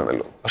ആഗ്രഹിക്കുന്നത്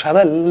അതാണല്ലോ. പക്ഷെ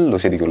അതല്ലല്ലോ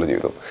ശരിക്കുള്ള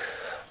ജീവിതം.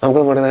 നമുക്ക്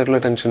നമ്മുടേതായിട്ടുള്ള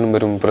ടെൻഷനും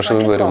വരും,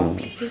 പ്രഷറും വരും.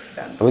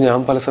 അപ്പോൾ ഞാൻ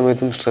പല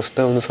സമയത്തും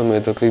സ്ട്രെസ്ഡ് ആവുന്ന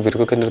സമയത്തൊക്കെ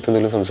ഇവർക്കൊക്കെ എൻ്റെ അടുത്ത്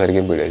എന്തെങ്കിലും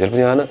സംസാരിക്കാൻ പേടിയാണ്.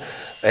 ചിലപ്പോൾ ഞാൻ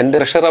എൻ്റെ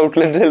പ്രഷർ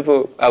ഔട്ട്ലെറ്റ് ചിലപ്പോൾ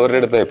അവരുടെ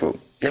അടുത്തായി പോകും.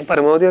 ഞാൻ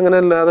പരമാവധി അങ്ങനെ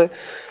അല്ലാതെ.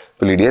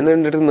 ഇപ്പോൾ ലിഡിയ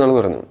എൻ്റെ അടുത്ത് നാൾ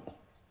പറഞ്ഞു,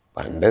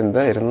 പണ്ട്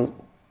എന്തായിരുന്നു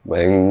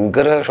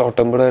ഭയങ്കര ഷോർട്ട്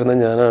ടെമ്പേർഡായിരുന്ന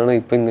ഞാനാണ്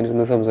ഇപ്പം ഇങ്ങനെ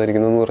ഇരുന്ന്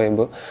സംസാരിക്കുന്നതെന്ന്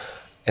പറയുമ്പോൾ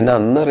എന്നെ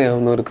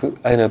അന്നറിയാവുന്നവർക്ക്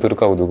അതിനകത്തൊരു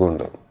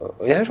കൗതുകമുണ്ട്.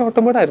 ഞാൻ ഷോർട്ട്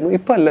ടെമ്പേർഡായിരുന്നു,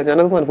 ഇപ്പം അല്ല,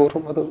 ഞാനത്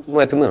മനഃപൂർവ്വം അത്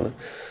മാറ്റുന്നതാണ്.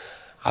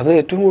 അത്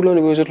ഏറ്റവും കൂടുതൽ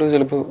അനുഭവിച്ചിട്ടുള്ളത്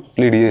ചിലപ്പോൾ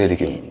ലിഡിയ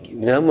ആയിരിക്കും.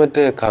 ഞാൻ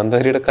മറ്റേ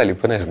കാന്താരിയുടെ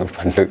കലിപ്പനായിരുന്നു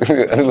പണ്ട്.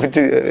 അത്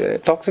വെച്ച്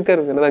ടോക്സിക്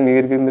ആയിരുന്നു. ഞാനത്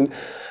അംഗീകരിക്കുന്നതിൽ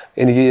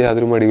എനിക്ക്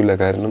യാതൊരു മടിയില്ല.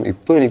 കാരണം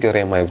ഇപ്പോൾ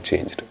എനിക്കറിയാം ഐ ഹവ്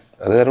ചേഞ്ച്ഡ്.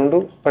 അത്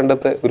കാരണം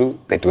പണ്ടത്തെ ഒരു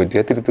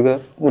തെറ്റുപറ്റിയാൽ തിരുത്തുക,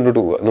 മുന്നോട്ട്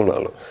പോവുക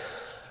എന്നുള്ളതാണ്.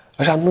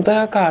 പക്ഷെ അന്നത്തെ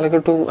ആ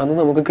കാലഘട്ടവും അന്ന്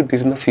നമുക്ക്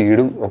കിട്ടിയിരുന്ന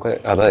ഫീഡും ഒക്കെ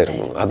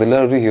അതായിരുന്നു.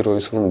 അതിലൊരു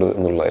ഹീറോയിസം ഉണ്ട്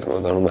എന്നുള്ളതായിരുന്നു.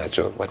 അതാണ്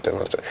മാച്ചോ മറ്റേ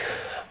മറിച്ച്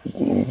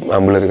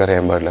ആമ്പിള്ളേർക്ക്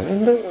അറിയാൻ പാടില്ല,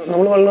 എന്ത്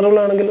നമ്മൾ വൾണറബിൾ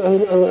ആണെങ്കിൽ അത്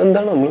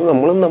എന്താണ്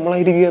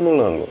നമ്മളായിരിക്കുക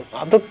എന്നുള്ളതാണല്ലോ.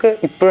 അതൊക്കെ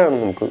ഇപ്പോഴാണ്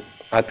നമുക്ക്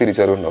ആ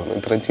തിരിച്ചറിവ് ഉണ്ടാകുന്നത്.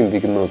 ഇത്രയും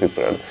ചിന്തിക്കുന്നതൊക്കെ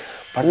ഇപ്പോഴാണ്.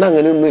 പണ്ട്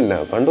അങ്ങനെയൊന്നും ഇല്ല.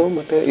 പണ്ട്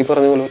മറ്റേ ഈ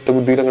പറഞ്ഞ പോലെ ഒറ്റ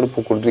ബുദ്ധിയിൽ അങ്ങോട്ട്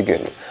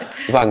പോയിക്കൊണ്ടിരിക്കുകയായിരുന്നു.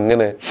 അപ്പം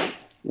അങ്ങനെ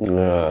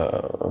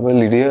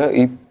ലിഡിയ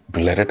ഈ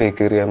പിള്ളേരെ ടേക്ക്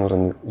കെയർ ചെയ്യാന്ന്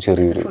പറഞ്ഞ്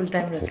ചെറിയൊരു,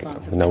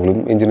 പിന്നെ അവളും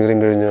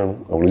എഞ്ചിനീയറിങ് കഴിഞ്ഞാണ്,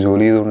 അവൾ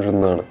ജോലി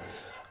ചെയ്തുകൊണ്ടിരുന്നതാണ്.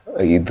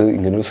 ഇത്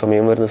ഇങ്ങനൊരു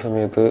സമയം വരുന്ന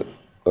സമയത്ത്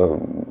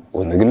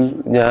ഒന്നുകിൽ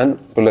ഞാൻ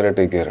പിള്ളേരെ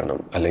ടേക്ക് കെയർ ചെയ്യണം,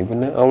 അല്ലെങ്കിൽ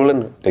പിന്നെ അവൾ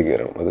തന്നെ ടേക്ക്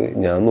കെയർ ചെയ്യണം. അത്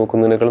ഞാൻ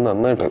നോക്കുന്നതിനേക്കാളും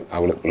നന്നായിട്ട്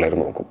അവൾ പിള്ളേരെ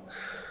നോക്കും.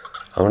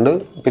 അതുകൊണ്ട്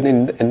പിന്നെ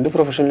എൻ്റെ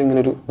പ്രൊഫഷനിൽ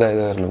ഇങ്ങനൊരു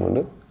ഇതായത് കാരണം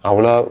കൊണ്ട്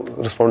അവൾ ആ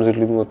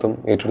റെസ്പോൺസിബിലിറ്റി മൊത്തം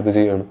ഏറ്റെടുത്ത്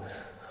ചെയ്യുകയാണ്.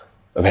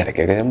 അപ്പോൾ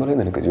ഇടയ്ക്കൊക്കെ ഞാൻ പറയും,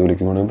 നിനക്ക്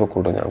ജോലിക്ക് പോകണമെങ്കിൽ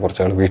പൊക്കോട്ടോ, ഞാൻ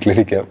കുറച്ചാൾ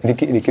വീട്ടിലിരിക്കാം,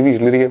 എനിക്ക്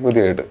വീട്ടിലിരിക്കാൻ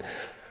മതിയായിട്ട്.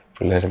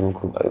 പിള്ളേരെ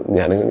നോക്കും.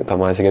 ഞാൻ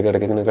തമാശക്കൊക്കെ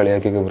ഇടയ്ക്ക് ഇങ്ങനെ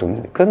കളിയാക്കിയൊക്കെ പറയും,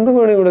 നിനക്കെന്ത്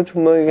പണി ഇവിടെ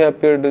ചുമ്മാ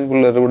ഹാപ്പി ആയിട്ട്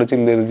പിള്ളേരുടെ കൂടെ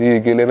ചില്ല് ചെയ്ത്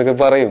ജീവിക്കില്ല എന്നൊക്കെ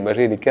പറയും.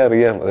 പക്ഷെ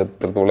എനിക്കറിയാം അത്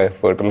എത്രത്തോളം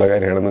എഫേർട്ടുള്ള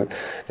കാര്യമാണെന്ന്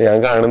ഞാൻ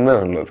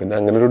കാണുന്നതാണല്ലോ. പിന്നെ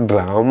അങ്ങനെ ഒരു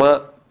ഡ്രാമ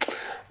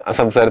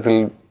സംസാരത്തിൽ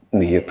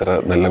നീ എത്ര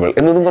നല്ലവൾ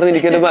എന്നൊന്നും പറഞ്ഞ്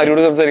എനിക്ക് എൻ്റെ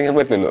ഭാര്യയോട് സംസാരിക്കാൻ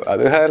പറ്റില്ലല്ലോ.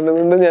 അത് കാരണം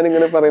കൊണ്ട്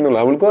ഞാനിങ്ങനെ പറയുന്നുള്ളൂ.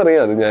 അവൾക്കും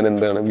അറിയാം അത് ഞാൻ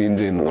എന്താണ് മീൻ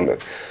ചെയ്യുന്നുള്ളത്.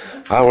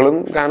 അവളും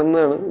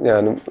കാണുന്നതാണ്.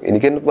 ഞാനും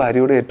എനിക്ക് എൻ്റെ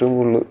ഭാര്യയോട് ഏറ്റവും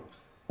കൂടുതൽ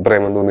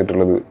പ്രേമം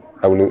തോന്നിയിട്ടുള്ളത്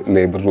അവള്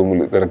ലേബർ റൂമിൽ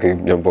കിടക്കുകയും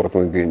ഞാൻ പുറത്ത്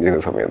നിൽക്കുകയും ചെയ്ത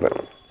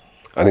സമയത്താണ്.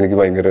 അതെനിക്ക്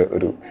ഭയങ്കര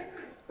ഒരു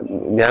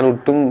ഞാൻ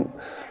ഒട്ടും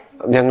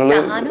ഞങ്ങള്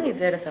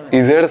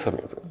ഇസയുടെ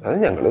സമയത്ത് അത്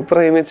ഞങ്ങള്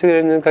പ്രേമിച്ച്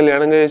കഴിഞ്ഞ്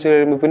കല്യാണം കഴിച്ച്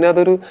കഴിയുമ്പോൾ പിന്നെ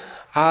അതൊരു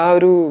ആ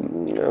ഒരു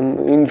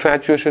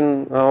ഇൻഫാച്വേഷൻ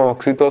ആ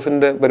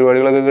ഓക്സിറ്റോസിന്റെ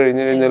പരിപാടികളൊക്കെ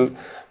കഴിഞ്ഞ് കഴിഞ്ഞാൽ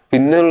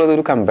പിന്നെ ഉള്ളത്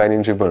ഒരു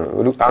കമ്പാനിയൻഷിപ്പാണ്,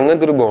 ഒരു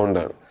അങ്ങനത്തെ ഒരു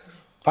ബോണ്ടാണ്.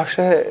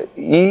 പക്ഷേ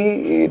ഈ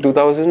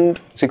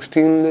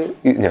 2016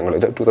 ഞങ്ങൾ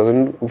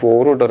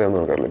 2004 തൊട്ട്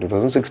അറിയാവുന്ന ആൾക്കാരല്ലേ,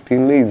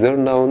 2016 ഇസ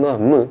ഉണ്ടാവുന്ന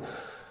അന്ന്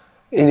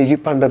എനിക്ക്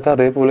പണ്ടത്തെ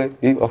അതേപോലെ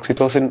ഈ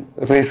ഓക്സിറ്റോസിൻ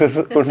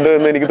റേസസ് ഉണ്ട്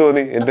എന്ന് എനിക്ക്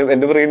തോന്നി.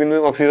 എൻ്റെ ബ്രെയിനിൽ നിന്ന്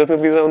ഓക്സിറ്റോസിൻ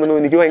റിലീസ് ആവുന്നു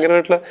എനിക്ക്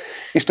ഭയങ്കരമായിട്ടുള്ള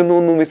ഇഷ്ടം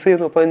തോന്നുന്നു, മിസ്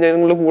ചെയ്യുന്നു. അപ്പം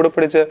ഞങ്ങളുടെ കൂടെ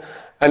പഠിച്ച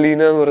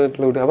അലീന എന്ന്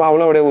പറഞ്ഞിട്ടുള്ള കുട്ടി, അപ്പോൾ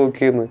അവൾ അവിടെ വർക്ക്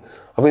ചെയ്യുന്നു.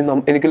 അപ്പോൾ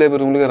എനിക്ക് ലേബർ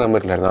റൂമിൽ കയറാൻ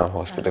പറ്റില്ലായിരുന്നു ആ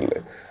ഹോസ്പിറ്റലിൽ.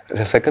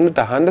 സെക്കൻഡ്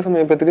ടഹാൻ്റെ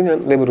സമയപ്പോഴത്തേക്ക് ഞാൻ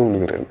ലേബർ റൂമിൽ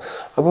കയറിയായിരുന്നു.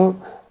 അപ്പോൾ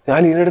ഞാൻ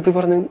അലീനയുടെ അടുത്ത്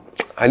പറഞ്ഞു,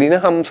 അലീന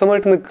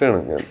ഹംസമായിട്ട് നിൽക്കുകയാണ്.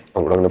 ഞാൻ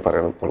അവളോട് അങ്ങനെ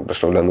പറയണം, അവൾക്ക്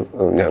പ്രശ്നമില്ലെന്ന്,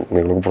 ഞാൻ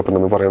നിങ്ങൾക്ക്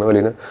പുറത്തുണ്ടെന്ന് പറയണം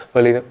അലീന. അപ്പോൾ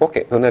അലീന ഓക്കെ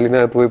എന്ന് അലീന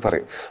അകത്ത് പോയി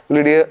പറയും.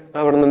 ലിഡിയ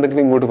അവിടെ നിന്ന്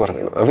എന്തെങ്കിലും ഇങ്ങോട്ട്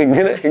പറഞ്ഞു. അപ്പോൾ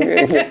ഇങ്ങനെ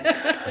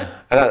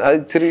അത്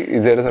ഇച്ചിരി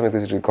ഇസയുടെ സമയത്ത്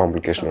ഇച്ചിരി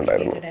കോംപ്ലിക്കേഷൻ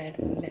ഉണ്ടായിരുന്നു.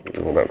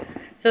 അതാണ്.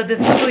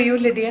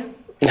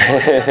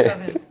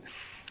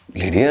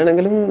 ലിഡിയ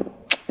ആണെങ്കിലും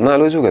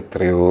എന്നാലോചിച്ചു നോക്കുക,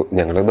 എത്രയോ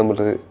ഞങ്ങൾ നമ്മൾ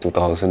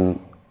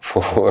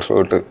 2004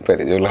 തൊട്ട്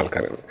പരിചയമുള്ള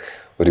ആൾക്കാരാണ്,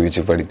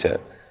 ഒരുമിച്ച് പഠിച്ച.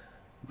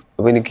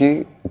 അപ്പോൾ എനിക്ക്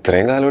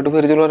ഇത്രയും കാലമായിട്ട്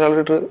പരിചയമുള്ള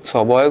ഒരാളായിട്ട്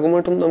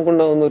സ്വാഭാവികമായിട്ടും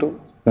നമുക്കുണ്ടാകുന്ന ഒരു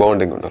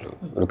ബോണ്ടിങ് ഉണ്ടല്ലോ,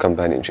 ഒരു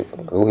കമ്പാനിയൻഷിപ്പ്,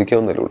 അത്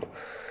ഊഹിക്കാവുന്നതല്ലേ ഉള്ളൂ.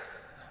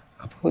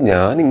 അപ്പോൾ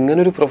ഞാൻ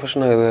ഇങ്ങനൊരു പ്രൊഫഷൻ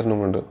ആയത് കാരണം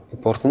കൊണ്ട്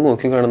പുറത്തുനിന്ന്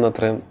നോക്കി കാണുന്ന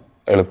അത്രയും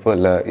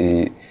എളുപ്പമല്ല ഈ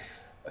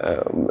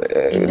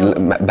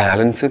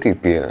ബാലൻസ്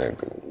കീപ്പ്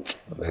ചെയ്യാനായിട്ട്.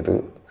 അതായത്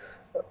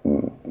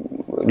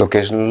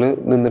ലൊക്കേഷനിൽ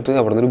നിന്നിട്ട്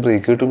അവിടെ നിന്ന് ഒരു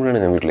ബ്രേക്ക്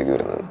കിട്ടുമ്പോഴാണ് ഞാൻ വീട്ടിലേക്ക്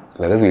വരുന്നത്,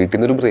 അല്ലാതെ വീട്ടിൽ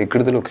നിന്നൊരു ബ്രേക്ക്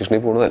എടുത്ത്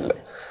ലൊക്കേഷനിൽ പോകുന്നതല്ല.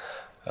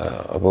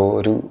 അപ്പോൾ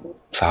ഒരു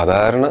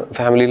സാധാരണ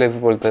ഫാമിലി ലൈഫ്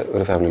പോലത്തെ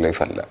ഒരു ഫാമിലി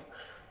ലൈഫ് അല്ല,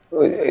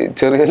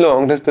 ചെറിയ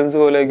ലോങ് ഡിസ്റ്റൻസ്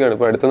പോലെയൊക്കെയാണ്.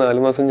 ഇപ്പോൾ അടുത്ത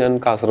 4 മാസം ഞാൻ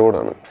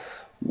കാസർഗോഡാണ്.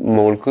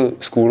 മോൾക്ക്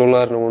സ്കൂളുള്ള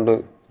കാരണം കൊണ്ട്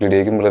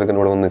ലിഡിയയ്ക്കും പിള്ളേർക്ക്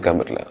എൻ്റെ കൂടെ വന്ന് നിൽക്കാൻ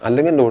പറ്റില്ല,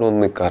 അല്ലെങ്കിൽ എൻ്റെ കൂടെ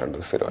വന്ന് നിൽക്കാറുണ്ട്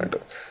സ്ഥിരമായിട്ട്.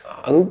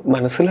 അത്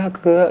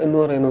മനസ്സിലാക്കുക എന്ന്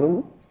പറയുന്നതും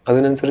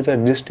അതിനനുസരിച്ച്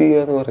അഡ്ജസ്റ്റ് ചെയ്യുക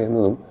എന്ന്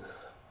പറയുന്നതും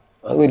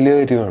അത് വലിയ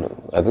കാര്യമാണ്.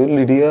 അത്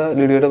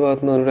ലിഡിയയുടെ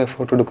ഭാഗത്ത് നിന്ന് അവരുടെ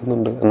എഫേർട്ട്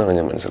എടുക്കുന്നുണ്ട് എന്നാണ്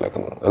ഞാൻ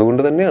മനസ്സിലാക്കുന്നത്.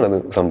 അതുകൊണ്ട് തന്നെയാണ് അത്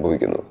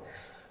സംഭവിക്കുന്നത്.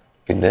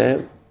 പിന്നെ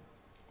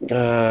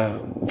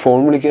ഫോൺ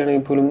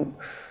വിളിക്കുകയാണെങ്കിൽ പോലും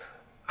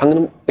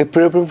അങ്ങനെ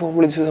എപ്പോഴെപ്പോഴും ഫോൺ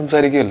വിളിച്ച്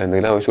സംസാരിക്കുകയല്ല,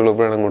 എന്തെങ്കിലും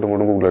ആവശ്യമുള്ളപ്പോഴാണ് അങ്ങോട്ടും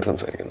ഇങ്ങോട്ടും കൂടുതലായിട്ട്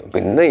സംസാരിക്കുന്നത്.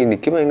 പിന്നെ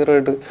എനിക്ക്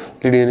ഭയങ്കരമായിട്ട്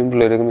ലിഡിയനും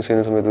പിള്ളേരൊക്കെ മിസ്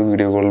ചെയ്യുന്ന സമയത്ത്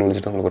വീഡിയോ കോളിൽ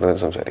വിളിച്ചിട്ട് നമ്മൾ കുറേ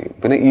നേരം സംസാരിക്കും.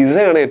 പിന്നെ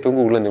ഇസയാണ് ഏറ്റവും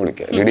കൂടുതൽ എന്നെ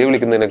വിളിക്കുക. ലിഡിയ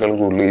വിളിക്കുന്നതിനേക്കാളും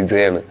കൂടുതൽ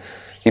ഇസയാണ്.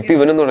 ഇപ്പം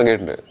ഇവനും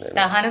തുടങ്ങിയിട്ടുണ്ട്,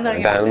 ടഹാനും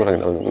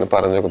തുടങ്ങിയിട്ടുണ്ട്, അവൻ ഇങ്ങനെ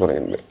പറഞ്ഞൊക്കെ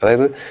തുടങ്ങിയിട്ടുണ്ട്.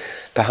 അതായത്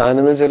ടഹാൻ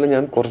എന്ന് വെച്ചാൽ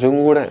ഞാൻ കുറച്ചും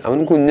കൂടെ, അവൻ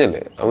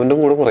കുഞ്ഞല്ലേ, അവൻ്റെ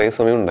കൂടെ കുറേ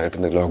സമയം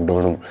ഉണ്ടായിട്ടുണ്ട്,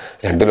 ലോക്ക്ഡൗണും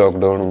 2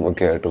 ലോക്ക്ഡൗണും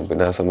ഒക്കെ ആയിട്ടും.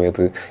 പിന്നെ ആ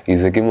സമയത്ത്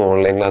ഇസയ്ക്കും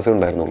ഓൺലൈൻ ക്ലാസ്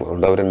ഉണ്ടായിരുന്നുള്ളൂ,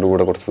 അതുകൊണ്ട് അവർ എൻ്റെ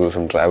കൂടെ കുറച്ച്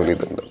ദിവസം ട്രാവൽ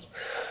ചെയ്തിട്ടുണ്ട്.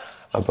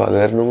 അപ്പോൾ അത്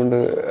കാരണം കൊണ്ട്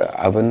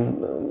അവൻ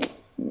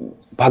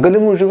പകല്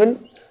മുഴുവൻ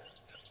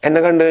എന്നെ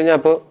കണ്ടു കഴിഞ്ഞാൽ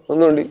അപ്പോൾ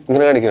ഒന്നുകൊണ്ട്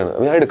ഇങ്ങനെ കാണിക്കുകയാണ്,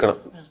 ഞാൻ എടുക്കണം,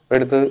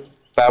 എടുത്ത്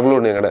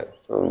പാബ്ലോണ്ട് ഞങ്ങളുടെ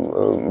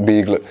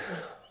ബീഗിള്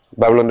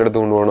ബാബിളോൻ്റെ അടുത്ത്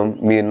കൊണ്ടുപോകണം,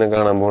 മീനിനെ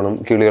കാണാൻ പോകണം,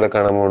 കിളികളെ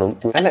കാണാൻ പോകണം.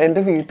 അല്ല,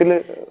 എൻ്റെ വീട്ടിൽ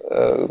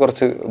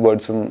കുറച്ച്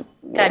ബേർഡ്സും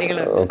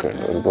ഒക്കെ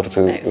ഉണ്ട്.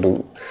 കുറച്ച് ഒരു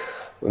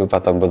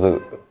 19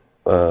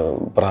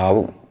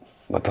 പ്രാവും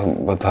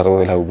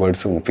 60 ലവ്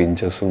ബേർഡ്സും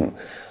ഫിഞ്ചസും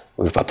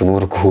ഒരു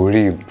 100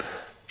 കോഴിയും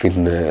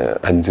പിന്നെ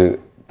 5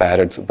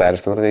 പാരറ്റ്സ്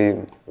എന്ന് പറഞ്ഞാൽ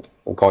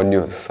ഈ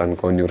കോന്യൂസ്, സൺ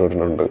കോന്യൂർ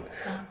ഒരെണ്ണമുണ്ട്,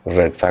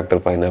 റെഡ് ഫാക്ടർ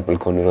പൈനാപ്പിൾ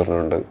കോന്യൂർ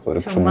ഒരെണ്ണമുണ്ട്, ഒരു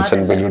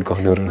ക്രിംസൺ ബെല്യൂഡ്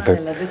കോന്യൂർ ഉണ്ട്.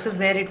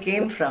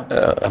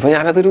 അപ്പൊ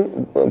ഞാനതൊരു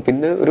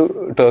പിന്നെ ഒരു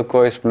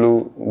turquoise blue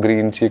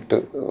green cheeked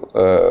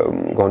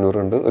conure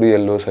ഉണ്ട്, ഒരു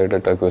യെല്ലോ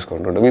സൈഡ് ടർക്കോയ്സ്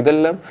കോന്യൂർ ഉണ്ട്.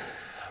 ഇതെല്ലാം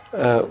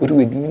ഒരു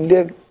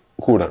വലിയ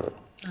കൂടാണ്.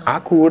 ആ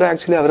കൂട്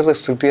ആക്ച്വലി അവരെ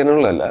റെസ്ട്രിക്ട്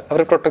ചെയ്യാനുള്ളതല്ല,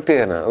 അവരെ പ്രൊട്ടക്ട്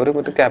ചെയ്യാനാണ്. അവർ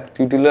മറ്റേ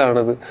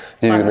ക്യാപ്റ്റിവിറ്റിയിലാണത്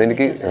ജീവിക്കുന്നത്.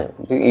 എനിക്ക്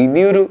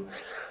ഇനിയൊരു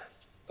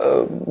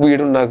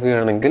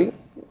വീടുണ്ടാക്കുകയാണെങ്കിൽ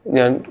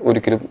ഞാൻ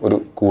ഒരിക്കലും ഒരു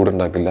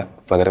കൂടുണ്ടാക്കില്ല,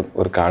 പകരം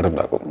ഒരു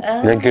കാടുണ്ടാക്കും.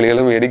 ഞാൻ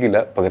കിളികളെ മേടിക്കില്ല,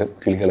 പകരം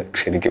കിളികളെ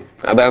ക്ഷണിക്കും.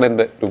 അതാണ്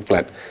എൻ്റെ ഒരു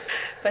plan.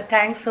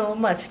 Thanks so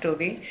much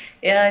Toby.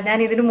 ഞാൻ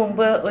ഇതിനു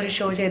മുമ്പ് ഒരു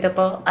ഷോ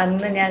ചെയ്തപ്പോൾ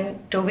അന്ന് ഞാൻ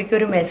ടോബിക്ക്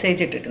ഒരു മെസ്സേജ്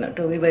ഇട്ടിരുന്നു,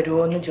 ടോബി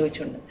വരുമോ എന്ന്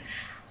ചോദിച്ചുകൊണ്ട്.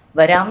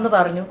 വരാമെന്ന്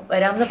പറഞ്ഞു.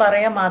 വരാമെന്ന്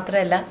പറയാൻ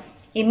മാത്രമല്ല,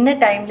 ഇന്ന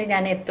ടൈമിൽ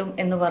ഞാൻ എത്തും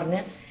എന്ന്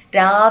പറഞ്ഞ്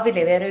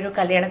രാവിലെ വേറെ ഒരു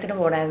കല്യാണത്തിന്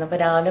പോകണമായിരുന്നു. അപ്പോൾ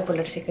രാവിലെ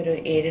പുലർച്ചയ്ക്ക് ഒരു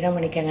 7:30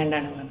 മണിക്ക്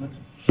അങ്ങാണ്ടാണ് വന്നത്.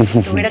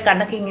 ടോബിയുടെ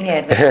കണ്ണൊക്കെ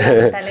ഇങ്ങനെയായിരുന്നു.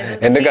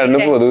 എന്റെ കണ്ണ്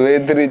പൊതുവേ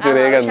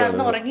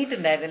അന്ന്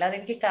ഉറങ്ങിയിട്ടുണ്ടായിരുന്നില്ല,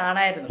 അതെനിക്ക്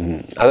കാണായിരുന്നു.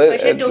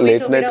 പക്ഷേ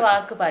ടോബിയുടെ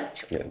വാക്ക്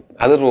പാലിച്ചു.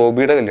 അത്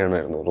റോബിയുടെ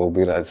കല്യാണമായിരുന്നു,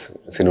 റോബി രാജ്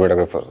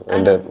സിനിമാറ്റോഗ്രാഫർ,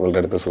 എൻ്റെ വളരെ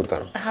അടുത്ത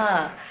സുഹൃത്താണ്.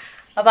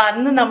 അപ്പോൾ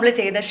അന്ന് നമ്മൾ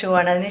ചെയ്ത ഷോ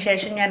ആണ്.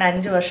 അതിനുശേഷം ഞാൻ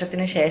 5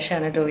 വർഷത്തിന്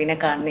ശേഷമാണ് ടോബിനെ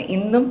കാണുന്നത്.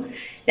 ഇന്നും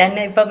ഞാൻ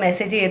ഇപ്പം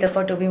മെസ്സേജ്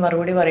ചെയ്തപ്പോൾ ടോബി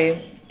മറുപടി പറയും,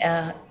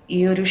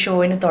 ഈ ഒരു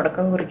ഷോയിന്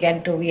തുടക്കം കുറിക്കാൻ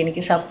ടോബി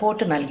എനിക്ക്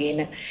സപ്പോർട്ട്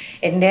നൽകിയതിന്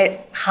എൻ്റെ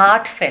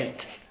heart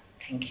felt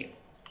thank you.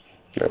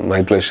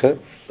 My pleasure.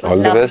 All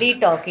the Lovely best.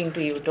 talking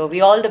to you, Toby.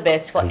 All the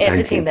best for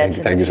everything that's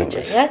in thank the you so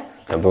future. Much. Yeah?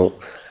 അപ്പോൾ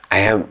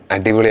I am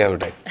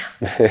അടിപൊളിയാവട്ടെ.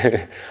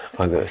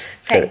 All the best.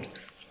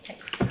 Thanks.